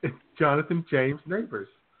 It's Jonathan James Neighbors.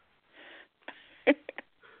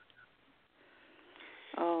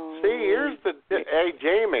 Oh. See, here's hey,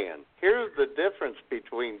 Jayman. Here's the difference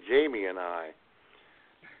between Jamie and I.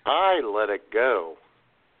 I let it go.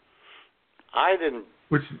 I didn't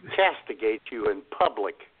castigate you in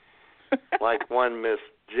public like one Miss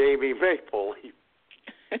Jamie Mapleleaf.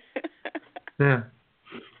 Yeah.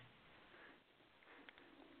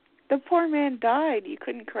 The poor man died. You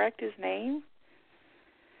couldn't correct his name?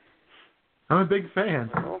 I'm a big fan.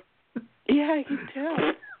 Yeah, I can tell.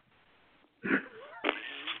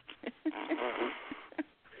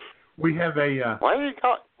 We have a. Why do you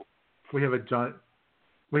call? We have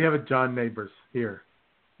a John Neighbors here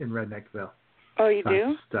in Redneckville. Oh, you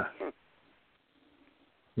do?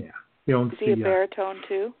 Yeah. He owns Is he a baritone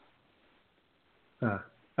too?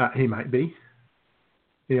 He might be.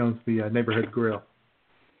 He owns the Neighborhood Grill.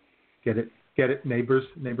 Get it? Neighbors,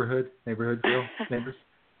 Neighborhood Grill, Neighbors.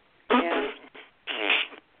 Yeah.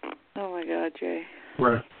 Oh my God, Jay.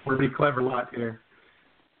 We're a pretty clever lot here.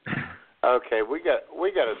 Okay, we got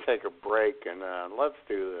to take a break and let's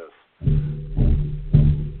do this.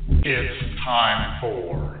 It's time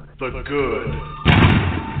for the good,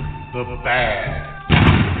 the bad,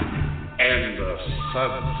 and the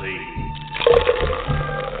sudsy.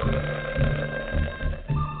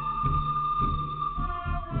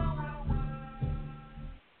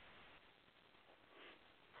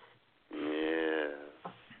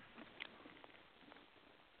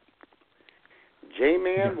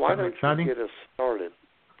 J-Man, why don't you get us started?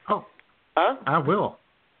 Oh. Huh? I will.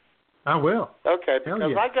 Okay, because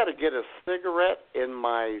yeah. I got to get a cigarette in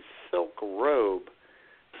my silk robe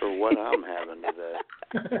for what I'm having today.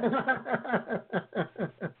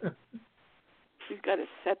 She's got to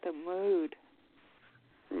set the mood.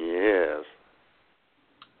 Yes.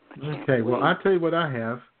 Okay, well, I'll tell you what I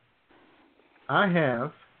have. I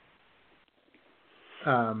have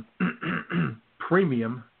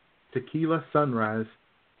premium tequila sunrise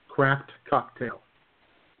craft cocktail.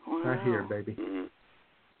 Wow. Right here, baby. Mm-hmm.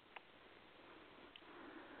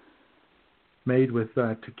 Made with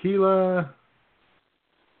tequila,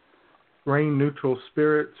 grain-neutral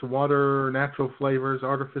spirits, water, natural flavors,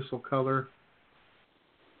 artificial color,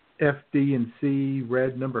 FD&C,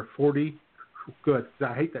 red number 40. Good,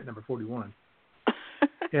 I hate that number 41.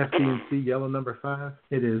 FD&C, yellow number 5.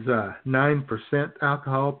 It is 9%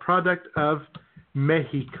 alcohol, product of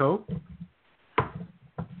Mexico.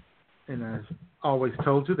 And I've always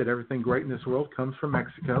told you that everything great in this world comes from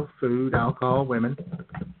Mexico. Food, alcohol, women.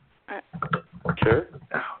 Sure.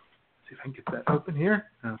 Now, see if I can get that open here.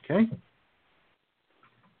 Okay.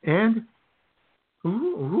 And,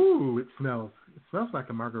 it smells like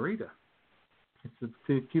a margarita. It's a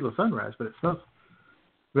tequila sunrise, but it smells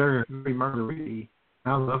very, very margarita-y.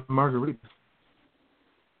 I love margaritas.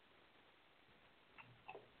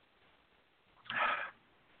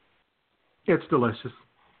 It's delicious.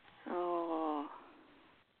 Oh,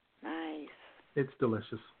 nice. It's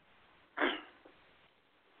delicious.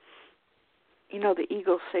 You know, the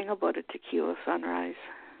Eagles sing about a tequila sunrise.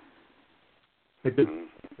 They do.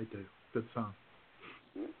 They do. Good song.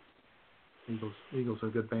 Eagles are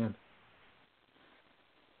a good band.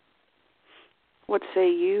 What say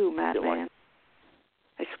you, Matt-Man?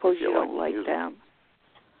 I suppose you don't like them.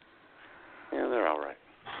 Yeah, they're all right.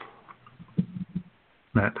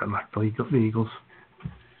 Matt doesn't like the Eagles.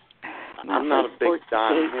 I'm not a big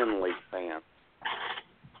Don Henley fan.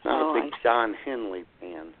 Not a big John Henley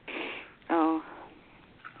fan. Oh.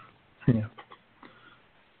 Yeah.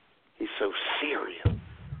 He's so serious.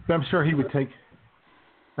 I'm sure he would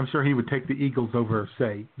take the Eagles over,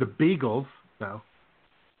 say, the Beagles, though.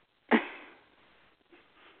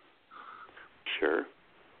 Sure.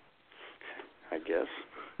 I guess.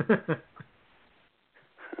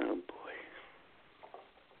 Oh, boy.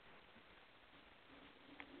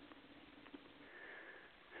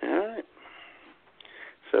 All right.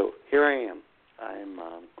 So here I am.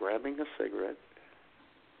 I'm grabbing a cigarette,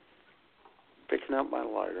 picking up my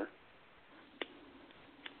lighter.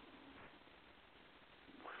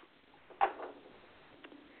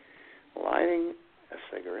 Lighting a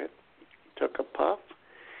cigarette, took a puff,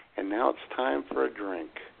 and now it's time for a drink.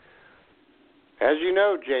 As you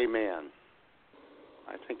know, Jayman,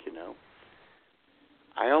 I think you know,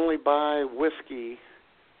 I only buy whiskey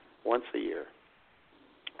once a year,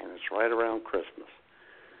 and it's right around Christmas.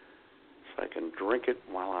 So I can drink it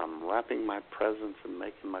while I'm wrapping my presents and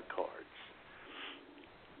making my cards.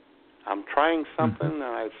 I'm trying something that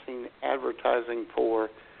I've seen advertising for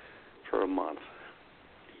a month,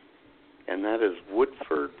 and that is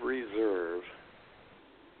Woodford Reserve,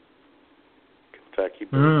 Kentucky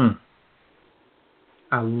Bourbon.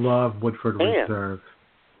 I love Woodford Reserve.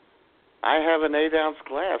 I have an 8-ounce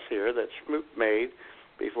glass here that Schmoop made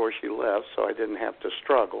before she left, so I didn't have to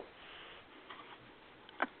struggle.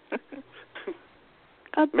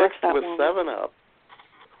 Mixed with 7-Up.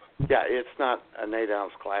 Yeah, it's not an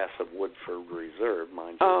 8-ounce glass of Woodford Reserve,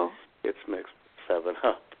 mind you. Oh. It's mixed with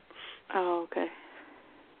 7-Up. Oh, okay.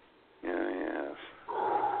 Yes.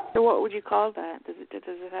 So what would you call that? Does it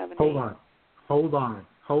have a name? Hold on.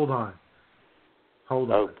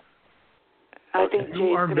 I think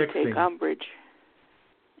Jay's going to take umbrage.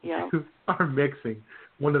 Yeah. You are mixing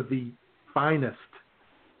one of the finest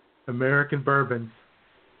American bourbons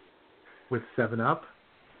with 7-Up.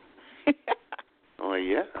 Oh,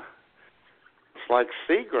 yeah. It's like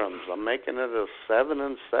Seagram's. I'm making it a 7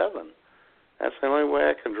 and 7. That's the only way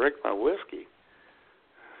I can drink my whiskey.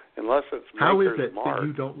 Unless it's Maker's Mark.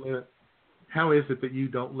 How is it that you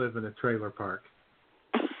don't live in a trailer park?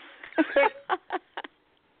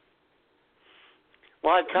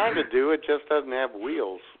 Well, I kind of do. It just doesn't have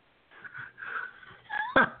wheels.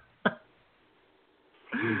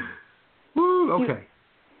 Woo, okay.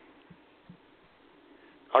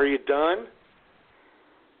 Are you done?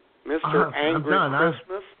 Mr. Angry I'm done.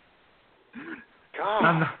 Christmas?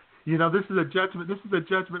 God. This is a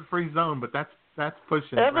judgment-free zone, but that's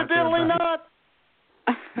pushing. Evidently right not.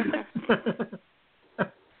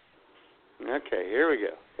 Okay, here we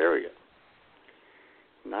go.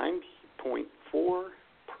 90.4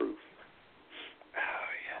 proof. Oh,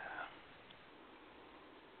 yeah.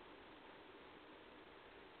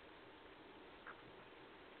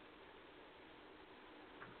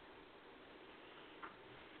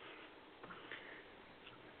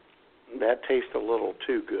 That tastes a little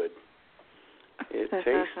too good. It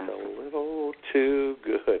tastes a little too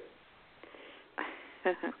good.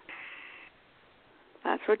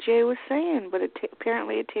 That's what Jay was saying, but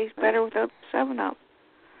apparently it tastes better without 7-Up.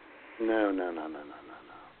 No.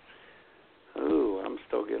 Ooh, I'm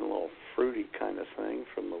still getting a little fruity kind of thing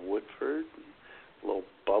from the Woodford. A little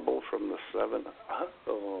bubble from the 7-Up.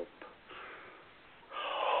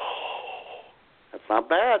 That's not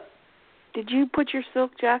bad. Did you put your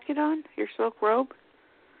silk jacket on? Your silk robe?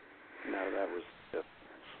 No, that was just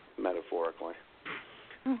metaphorically.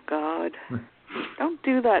 Oh, God. Don't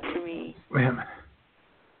do that to me.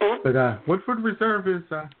 But Woodford Reserve is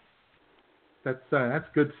that's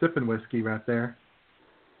good sipping whiskey right there.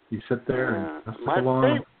 You sit there and sip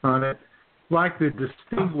along on it like the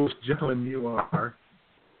distinguished gentleman you are.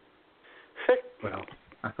 Well,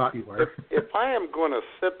 I thought you were. If I am going to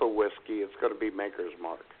sip a whiskey, it's going to be Maker's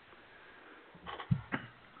Mark.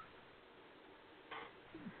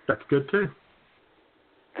 That's good too.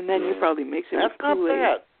 And then you probably mix it with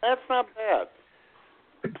Kool-Aid. That's not bad.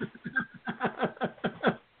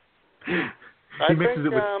 He mixes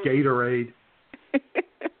it with Gatorade.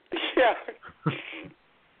 Yeah.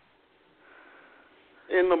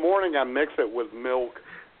 In the morning, I mix it with milk.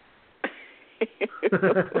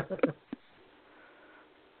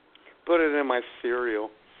 Put it in my cereal.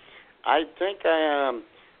 I think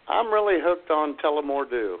I'm really hooked on Tullamore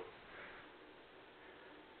Dew.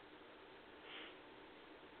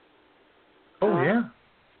 Oh, yeah.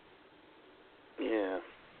 Yeah.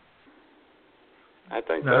 I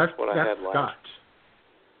think that's what I had last. Scotch.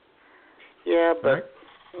 Yeah, but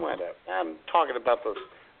whatever. I'm talking about the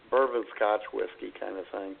bourbon Scotch whiskey kind of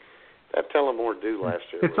thing. That Tullamore Dew last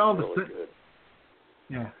year was really good.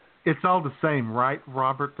 Yeah. It's all the same, right,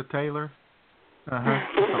 Robert the Tailor? It's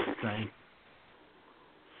all the same.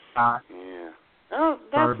 Yeah. Oh,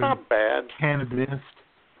 that's Darby, not bad. Cannabist.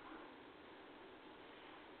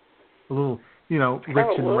 A little, rich and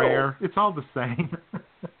little. rare. It's all the same.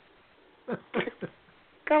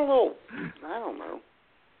 Got a little, I don't know,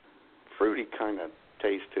 fruity kind of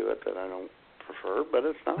taste to it that I don't prefer, but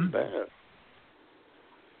it's not bad.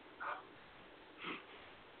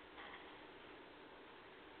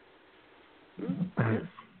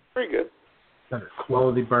 Pretty good. That is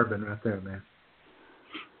quality bourbon right there, man.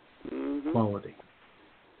 Mm-hmm. Quality.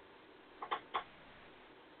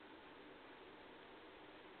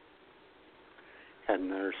 Had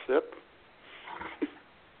another sip.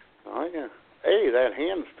 Oh, yeah. Hey, that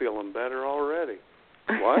hand's feeling better already.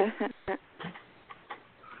 What?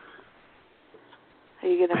 Are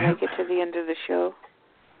you going to make it to the end of the show?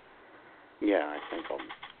 Yeah, I think I'll.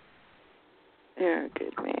 You're a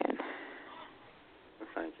good man.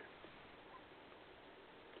 Thank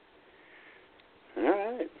you. All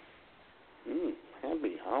right.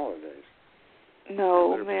 Happy holidays.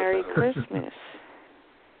 No, Merry Christmas.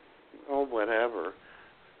 Oh, whatever.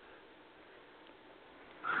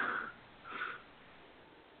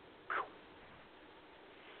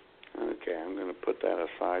 Okay, I'm going to put that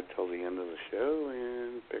aside till the end of the show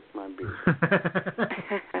and pick my beer.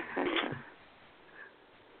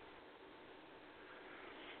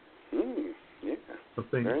 Yeah.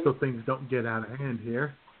 So things don't get out of hand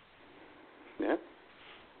here. Yeah.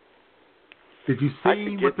 Did you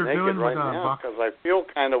see what they're doing right with now because I feel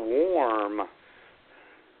kind of warm.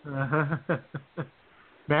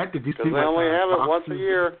 Matt, did you see what Because they only have it Vox once a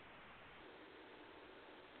year.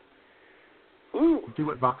 Ooh. See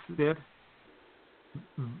what Vox did?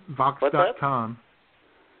 Vox.com.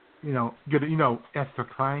 Esther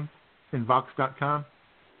Klein and Vox.com.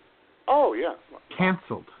 Oh, yeah.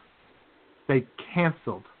 Canceled. They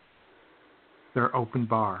canceled their open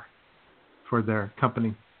bar for their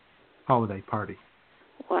company holiday party.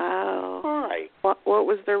 Wow. Why? What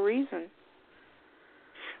was their reason?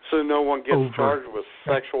 So no one gets charged with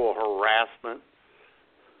sexual harassment?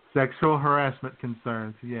 Sexual harassment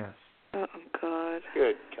concerns, yes. Oh, God.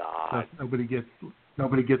 Good God. So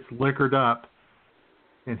nobody gets liquored up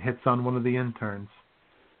and hits on one of the interns.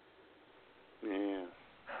 Yeah.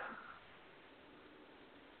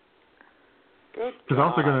 Good Because God.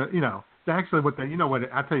 also going to, actually what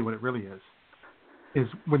I'll tell you what it really is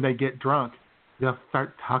when they get drunk, they'll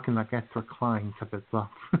start talking like Esther Klein because it's off.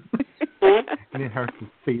 And it hurts his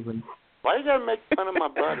feelings. Why you got to make fun of my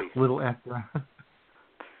buddy? Little Esther.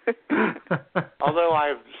 Although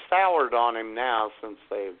I've soured on him now since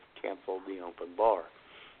they've canceled the open bar.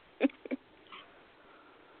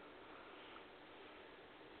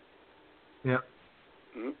 Yep.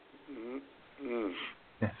 Mm-hmm.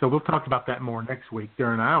 Yeah, so we'll talk about that more next week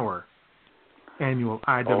during our annual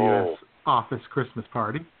IWS office Christmas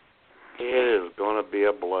party. It is going to be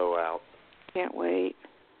a blowout. Can't wait.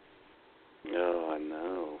 Oh, I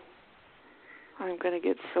know. I'm going to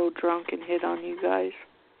get so drunk and hit on you guys.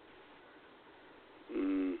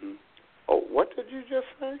 Mm-hmm. Oh, what did you just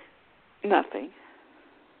say? Nothing.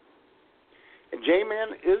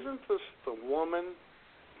 Jayman, isn't this the woman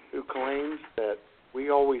who claims that we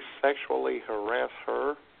always sexually harass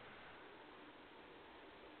her?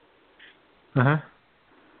 Uh-huh.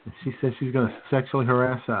 She says she's going to sexually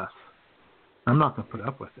harass us. I'm not going to put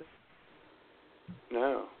up with it.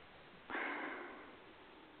 No.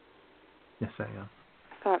 Yes, I am.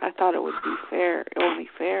 I thought it would be fair. Only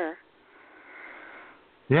fair.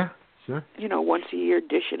 Yeah, sure. Once a year,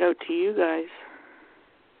 dish it out to you guys.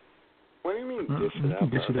 What do you mean, dish it You out? can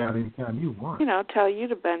dish it out anytime you want. Tell you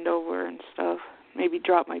to bend over and stuff. Maybe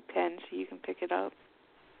drop my pen so you can pick it up.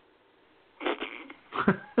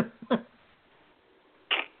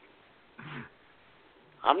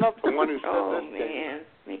 I'm not the one who said Oh, this. man.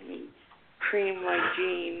 Make me cream my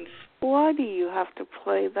jeans. Why do you have to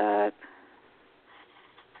play that?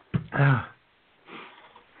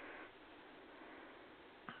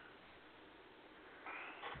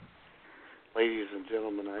 Ladies and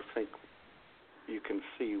gentlemen, I think you can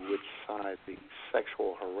see which side the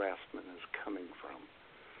sexual harassment is coming from.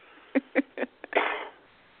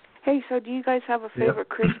 Hey, so do you guys have a favorite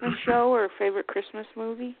Christmas show or a favorite Christmas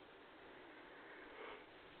movie?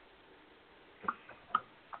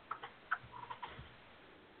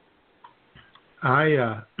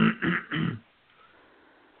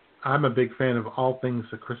 I'm a big fan of all things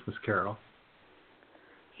A Christmas Carol.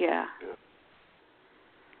 Yeah.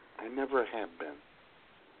 I never have been.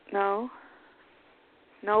 No?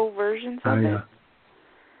 No versions of it?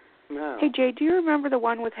 No. Hey, Jay, do you remember the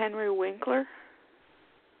one with Henry Winkler?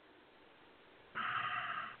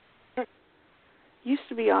 Used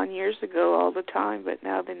to be on years ago all the time, but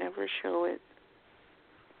now they never show it.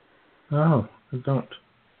 Oh, they don't.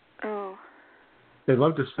 Oh. They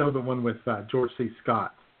love to show the one with George C.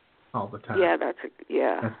 Scott all the time. Yeah, that's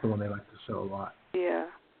the one they like to show a lot. Yeah.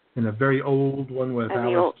 And a very old one with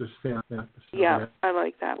Alistair Sim. Yeah, I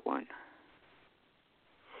like that one.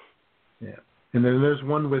 Yeah. And then there's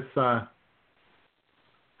one with Star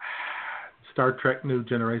Trek New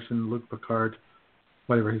Generation, Luke Picard,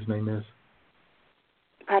 whatever his name is.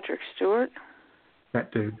 Patrick Stewart?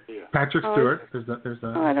 That dude. Yeah. Patrick Stewart. There's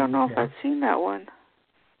a. I don't know if I've seen that one.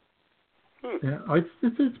 Yeah,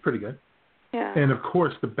 it's pretty good. Yeah. And of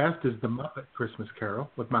course, the best is the Muppet Christmas Carol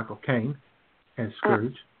with Michael Caine as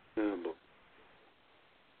Scrooge. I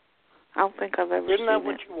don't think I've ever seen it. Isn't that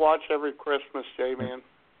what you watch every Christmas, Jayman?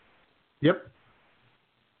 Yep.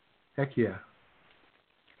 Heck yeah.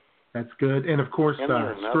 That's good. And of course,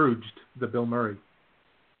 Scrooged, the Bill Murray.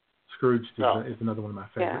 Scrooged is another one of my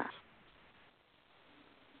favorites.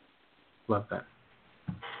 Yeah. Love that.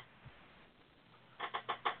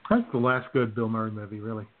 That's the last good Bill Murray movie,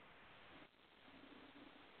 really.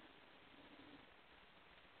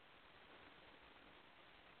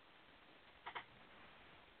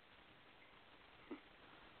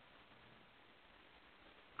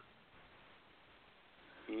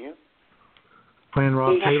 Yep. Playing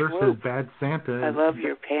Rob Taylor says Bad Santa. I love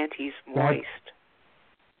your panties moist.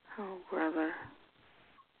 Oh, brother.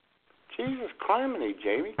 Jesus criminy,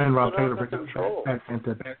 Jamie. And Rob Taylor for Bad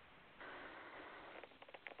Santa.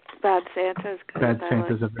 Bad Santa's good. Bad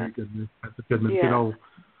Santa's a very good movie. That's a good movie. Yeah. Good old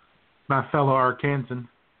my fellow Arkansan,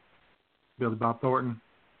 Billy Bob Thornton.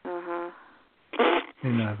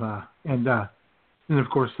 And of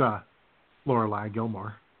course Lorelai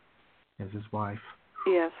Gilmore as his wife.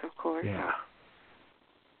 Yes, of course. Yeah.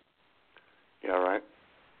 You all right?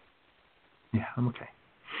 Yeah, I'm okay.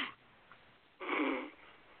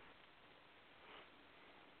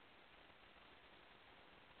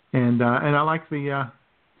 And I like the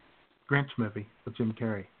Grinch movie with Jim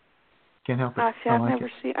Carrey. Can't help it.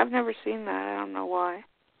 I've never seen that. I don't know why.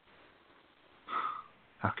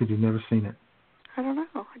 How could you never seen it? I don't know.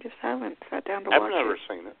 I just haven't sat down to watch it. I've never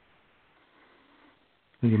seen it.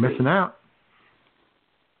 You're missing out.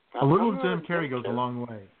 A little Jim Carrey goes a long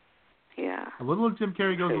way. Yeah. A little Jim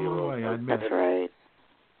Carrey goes a long way, I admit. That's right.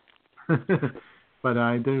 But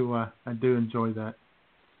I do enjoy that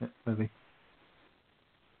movie.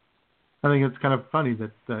 I think it's kind of funny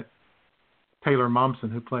that Taylor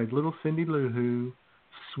Momsen, who played little Cindy Lou Who,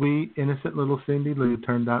 sweet, innocent little Cindy Lou,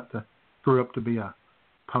 grew up to be a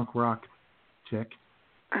punk rock chick.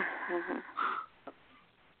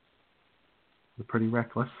 Pretty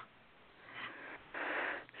reckless.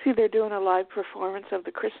 See, they're doing a live performance of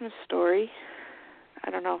The Christmas Story. I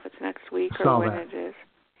don't know if it's next week or when it is.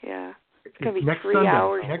 Yeah. It's going to be next 3 Sunday.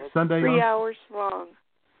 hours. Next Sunday 3 hours long.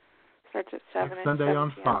 Starts at 7 next Sunday on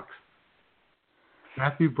p.m. Fox.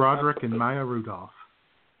 Matthew Broderick and Maya Rudolph.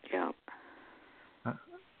 Yeah.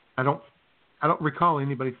 I don't recall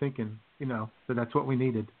anybody thinking, that that's what we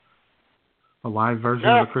needed. A live version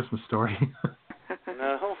of The Christmas Story.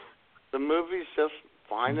 No. The movie's just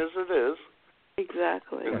fine as it is.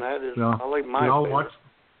 Exactly. And that is probably my favorite.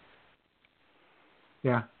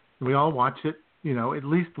 We all watch it, at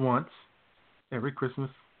least once every Christmas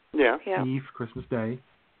Eve, Christmas Day.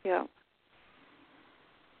 Yeah.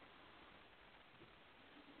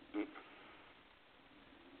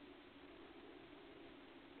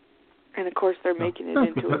 And of course, they're making it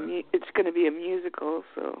into it's going to be a musical,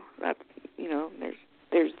 so that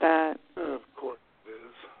there's that. Of course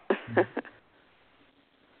it is.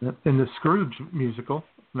 And the Scrooge musical,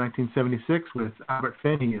 1976, with Albert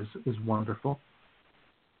Finney is wonderful.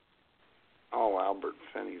 Oh, Albert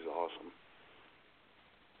Finney's awesome.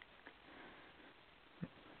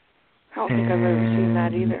 I don't think I've ever seen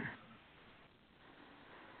that either.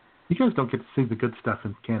 You guys don't get to see the good stuff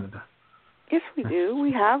in Canada. Yes, we do.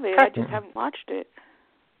 We have it. I just haven't watched it.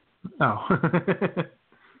 Oh.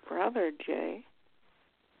 Brother Jay.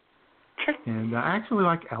 And I actually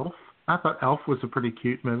like Elf. I thought Elf was a pretty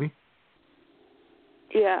cute movie.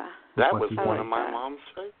 Yeah. That was one of my mom's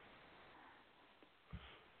favorites.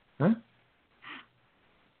 Huh?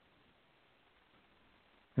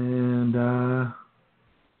 And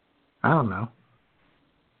I don't know.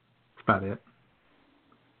 That's about it.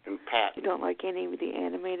 And Pat. You don't like any of the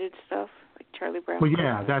animated stuff, like Charlie Brown? Well,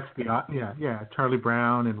 yeah, that's Charlie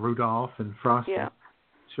Brown and Rudolph and Frosty. Yeah.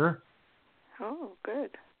 Sure. Oh,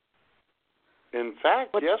 good. In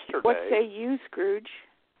fact, yesterday... What say you, Scrooge?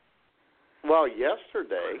 Well,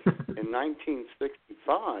 yesterday, in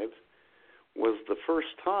 1965, was the first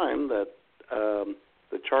time that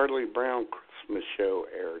the Charlie Brown Christmas show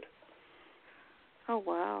aired. Oh,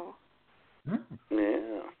 wow.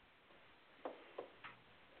 Yeah.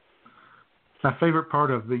 My favorite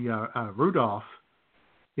part of the Rudolph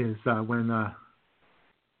is when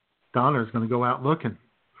Donner's going to go out looking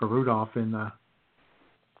for Rudolph, and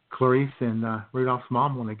Clarice and Rudolph's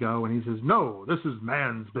mom want to go, and he says, "No, this is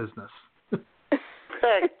man's business."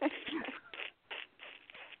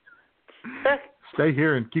 Stay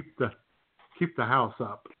here and keep the house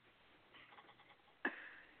up.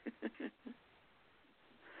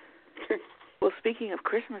 Well, speaking of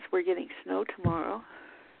Christmas, we're getting snow tomorrow.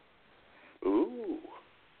 Ooh.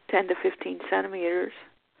 10 to 15 centimeters.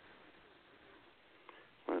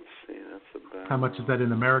 Let's see, that's about... How much is that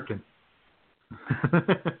in American?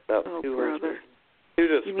 About oh, 2 brother. 2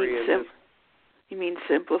 to 3 inches. You mean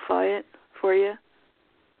simplify it for you?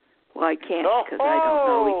 Well, I can't because I don't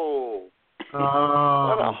know.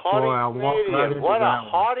 What a haughty Canadian. Right what a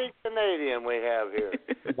haughty Canadian we have here.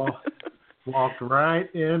 Walked right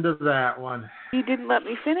into that one. He didn't let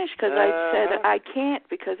me finish because I said I can't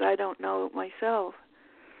because I don't know it myself.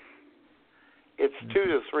 It's 2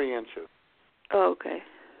 to 3 inches. Oh, okay.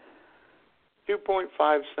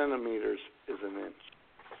 2.5 centimeters is an inch.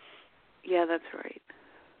 Yeah, that's right.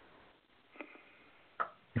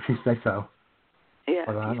 If you say so. Yeah,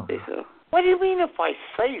 if you say so. What do you mean if I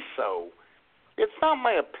say so? It's not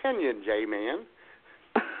my opinion, J-Man.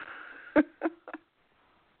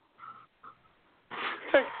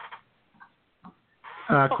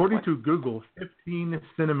 According to Google, 15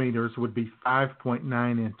 centimeters would be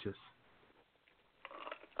 5.9 inches.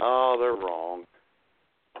 Oh, they're wrong.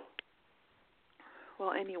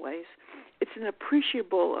 Well, anyways, it's an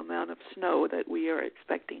appreciable amount of snow that we are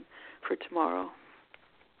expecting for tomorrow.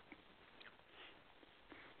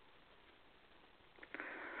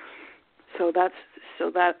 So that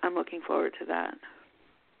I'm looking forward to that.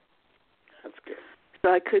 That's good.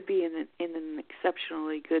 So I could be in an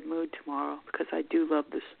exceptionally good mood tomorrow because I do love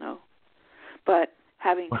the snow. But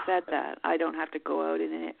having said that, I don't have to go out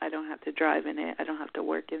in it. I don't have to drive in it. I don't have to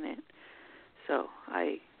work in it. So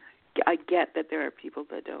I get that there are people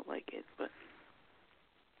that don't like it, but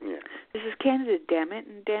yeah. This is Canada, damn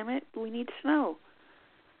it, we need snow.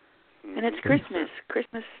 Mm-hmm. And it's Christmas.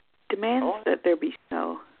 Christmas demands that there be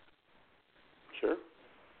snow.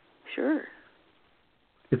 Sure.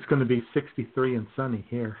 It's going to be 63 and sunny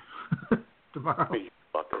here tomorrow.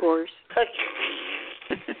 Of course.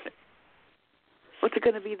 What's it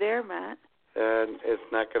going to be there, Matt? And it's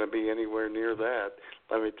not going to be anywhere near that,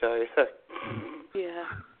 let me tell you. Yeah.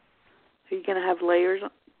 Are you going to have layers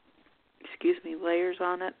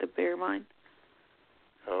on at the bear mine?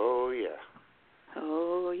 Oh, yeah.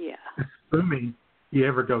 Oh, yeah. Assuming he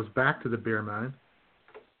ever goes back to the bear mine.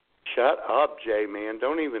 Shut up, J-Man.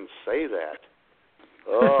 Don't even say that.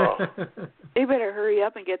 Oh. They better hurry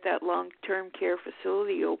up and get that long-term care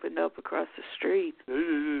facility opened up across the street.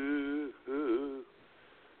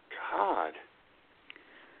 God.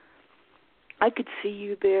 I could see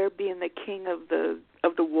you there being the king of the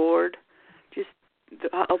ward, just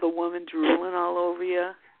all the women drooling all over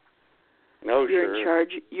you. No, you're in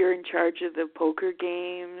charge. You're in charge of the poker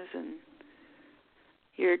games, and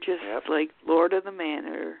you're just like Lord of the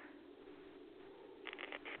Manor.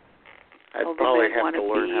 I'd all probably the men have want to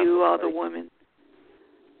learn see how you, to all play. the women.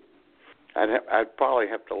 I'd probably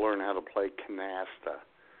have to learn how to play canasta.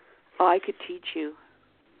 Oh, I could teach you.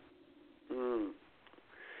 I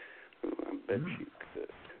bet you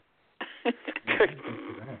could.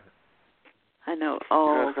 I know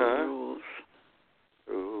all the rules.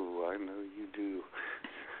 Ooh, I know you do.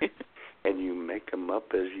 And you make them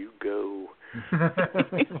up as you go.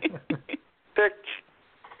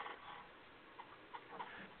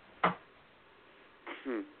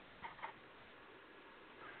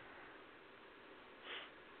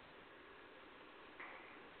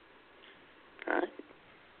 All right.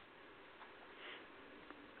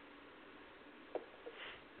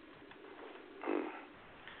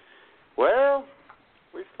 Well,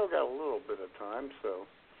 we still got a little bit of time, so,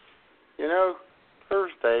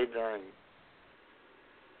 Thursday during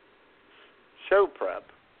show prep,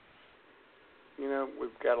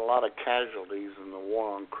 we've got a lot of casualties in the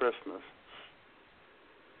war on Christmas.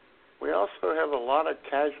 We also have a lot of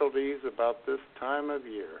casualties about this time of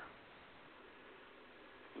year.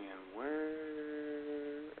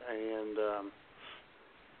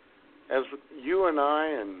 As you and I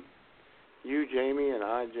and you, Jamie, and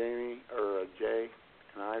I, Jay,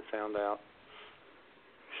 and I found out,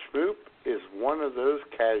 Schmoop is one of those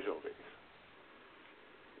casualties.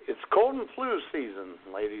 It's cold and flu season,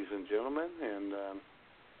 ladies and gentlemen, and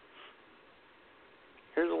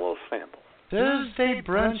here's a little sample. Thursday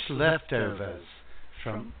Brunch Leftovers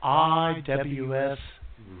from IWS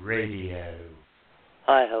Radio.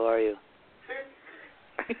 Hi, how are you?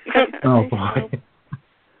 Oh, boy.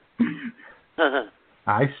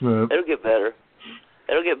 Hi, Smoop. It'll get better.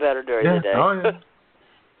 It'll get better during the day. Oh, yeah.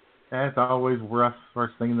 That's always rough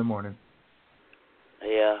first thing in the morning.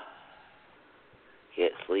 Yeah.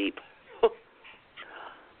 Can't sleep.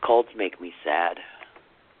 Colds make me sad.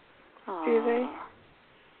 Do they?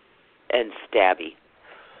 And stabby.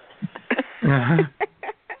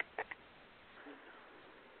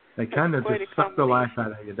 They kind of just suck the life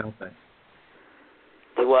out of you, don't they?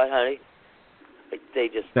 The what, honey? They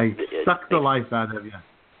suck the life out of you.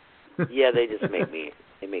 Yeah, they just make me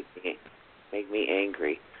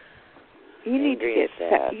angry. You need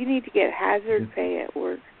angry to get hazard pay at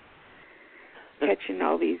work. Catching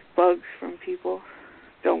all these bugs from people.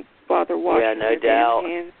 Don't bother washing their damn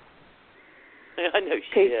hands. I know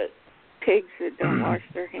shit. Pigs that don't wash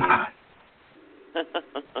their hands.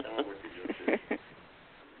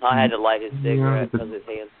 I had to light his cigarette because his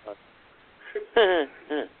hands sucked.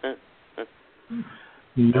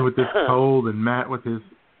 You know, with this cold and Matt with his...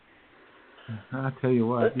 I tell you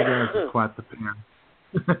what, you guys are quite the pair.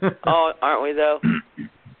 Oh, aren't we though?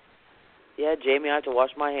 Yeah, Jamie, I have to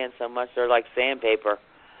wash my hands so much they're like sandpaper.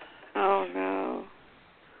 Oh no.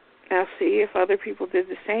 Now see, if other people did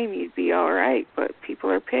the same, you'd be all right. But people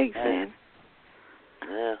are pigs, man.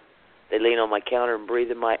 Yeah. They lean on my counter and breathe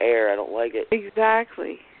in my air. I don't like it.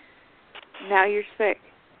 Exactly. Now you're sick.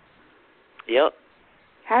 Yep.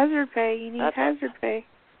 Hazard pay. You need hazard pay.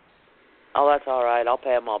 Oh, that's all right. I'll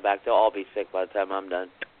pay them all back. They'll all be sick by the time I'm done.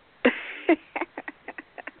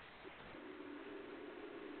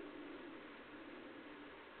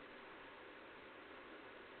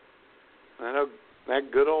 I know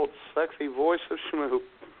that good old sexy voice of Smoop.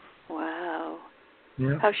 Wow.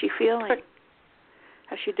 Yeah. How's she feeling?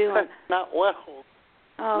 How's she doing? Not well.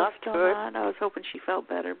 Oh, not still good. not? I was hoping she felt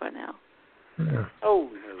better by now. Yeah. Oh,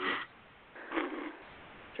 no.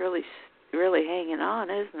 It's really hanging on,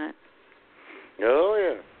 isn't it? Oh,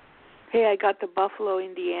 yeah. Hey, I got the Buffalo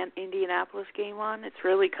Indianapolis game on. It's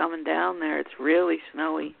really coming down there. It's really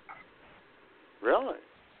snowy. Really?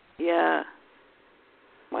 Yeah.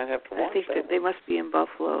 Might have to watch I think that they must be in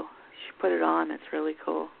Buffalo. You should put it on. It's really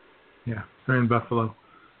cool. Yeah, they're in Buffalo.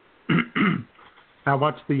 I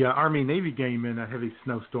watched the Army-Navy game in a heavy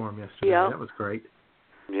snowstorm yesterday. Yep. That was great.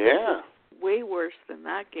 Yeah. Way worse than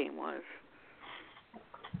that game was.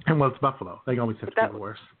 And well, it's Buffalo. They always have to be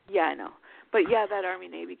worse. Yeah, I know. But yeah, that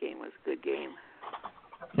Army-Navy game was a good game.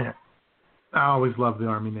 Yeah. I always love the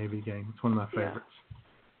Army-Navy game. It's one of my favorites.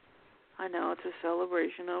 I know. It's a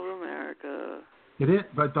celebration of America. It is,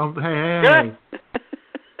 but don't... Hey.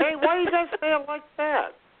 Hey, why do you guys say it like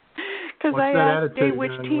that? Because I asked Dave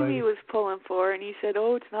which team he was pulling for, and he said,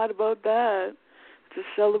 "Oh, it's not about that. It's a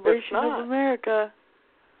celebration of America."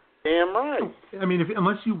 Damn right. I mean,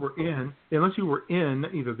 unless you were in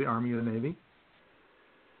either the Army or the Navy,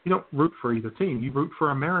 you don't root for either team. You root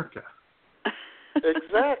for America.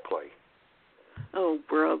 Exactly. Oh,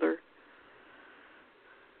 brother.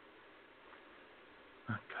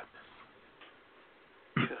 My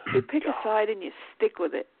goodness. You pick a side and you stick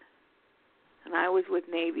with it. And I was with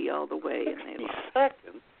Navy all the way, and they lost.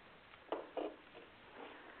 Seconds.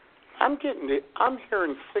 I'm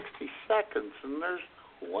hearing 60 seconds, and there's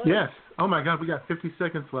one. Yes. Oh my God, we got 50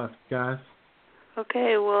 seconds left, guys.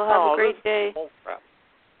 Okay, well, have a great day.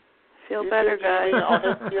 Feel better, guys. I'll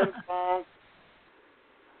hit you in the phone.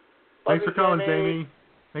 Thanks for calling, Jamie.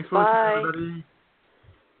 Thanks for listening, everybody.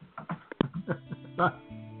 Bye.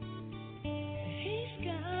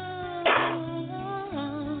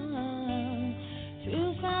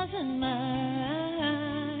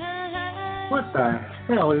 What the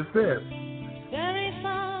hell is this? Very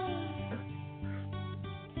far.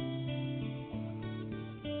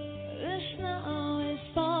 The snow is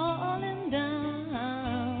falling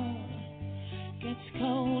down. Gets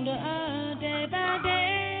colder day by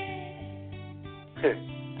day.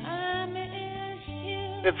 I miss you.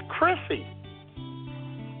 It's Chrissy.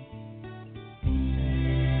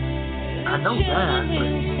 I know that, but...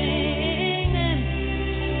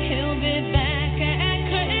 He'll be back at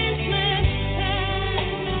Christmas time.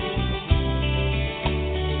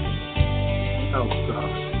 Oh,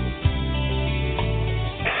 gosh.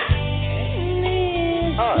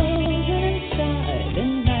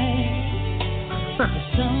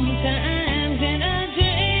 Sometimes in a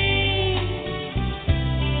dream,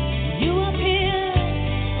 you appear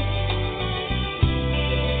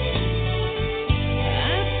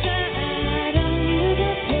outside under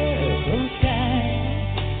the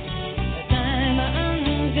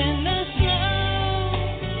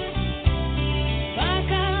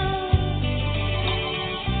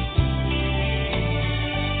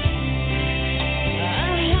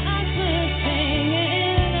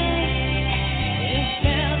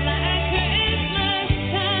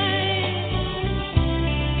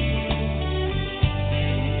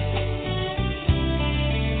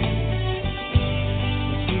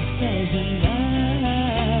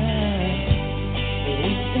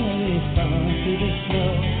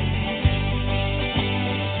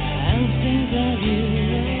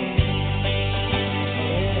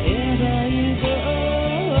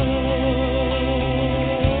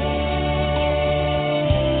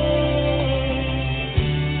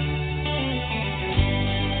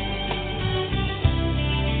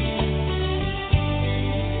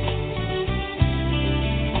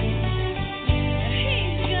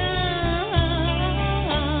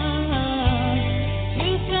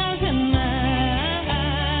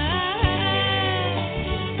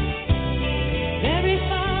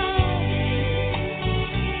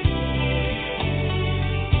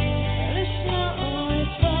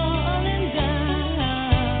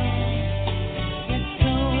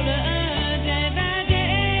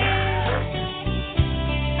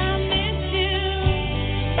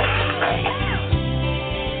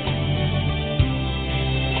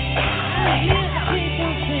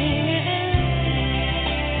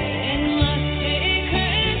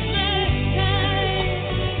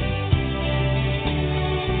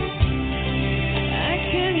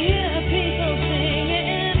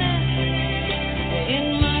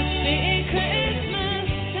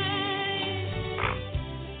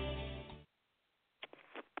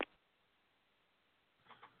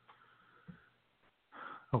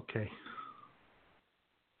Okay.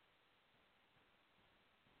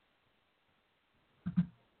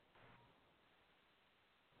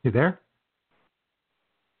 You there?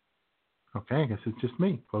 Okay, I guess it's just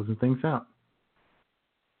me closing things out.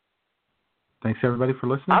 Thanks everybody for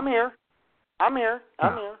listening. I'm here.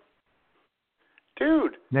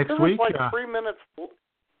 Dude, next there was week, like 3 minutes.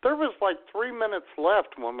 There was like 3 minutes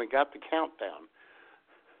left when we got the countdown.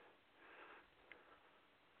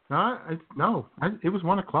 It was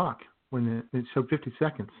 1 o'clock when it showed 50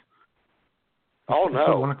 seconds. Oh it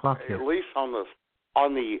no! 1 o'clock At here. least on the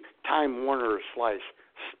Time Warner /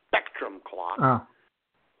 Spectrum clock. Oh.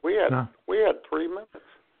 We had 3 minutes.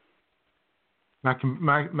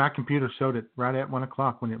 My computer showed it right at 1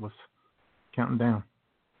 o'clock when it was counting down.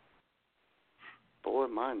 Boy,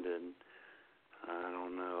 mine didn't. I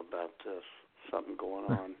don't know about this. Something going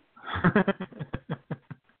on.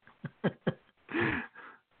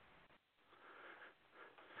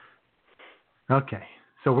 Okay,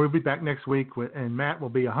 so we'll be back next week, and Matt will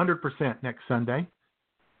be 100% next Sunday.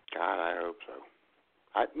 God, I hope so.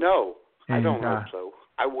 I don't hope so.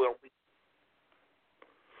 I will be.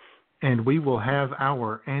 And we will have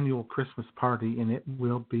our annual Christmas party, and it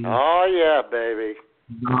will be... Oh, yeah, baby.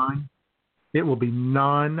 It will be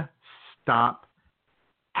non-stop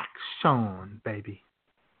action, baby.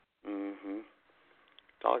 Mm-hmm.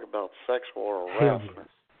 Talk about sexual harassment. Yes.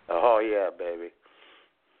 Oh, yeah, baby.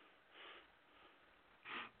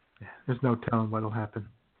 Yeah, there's no telling what'll happen.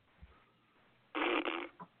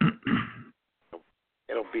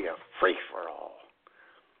 It'll be a free-for-all.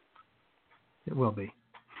 It will be.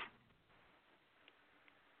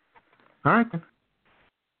 All right.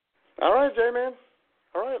 All right, Jayman.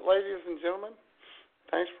 All right, ladies and gentlemen.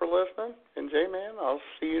 Thanks for listening. And Jayman, I'll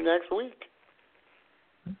see you next week.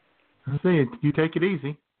 I'll see you. You take it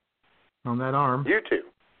easy on that arm. You too.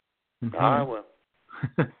 Mm-hmm. I will.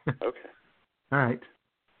 Okay. All right.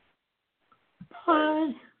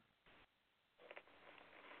 Bye.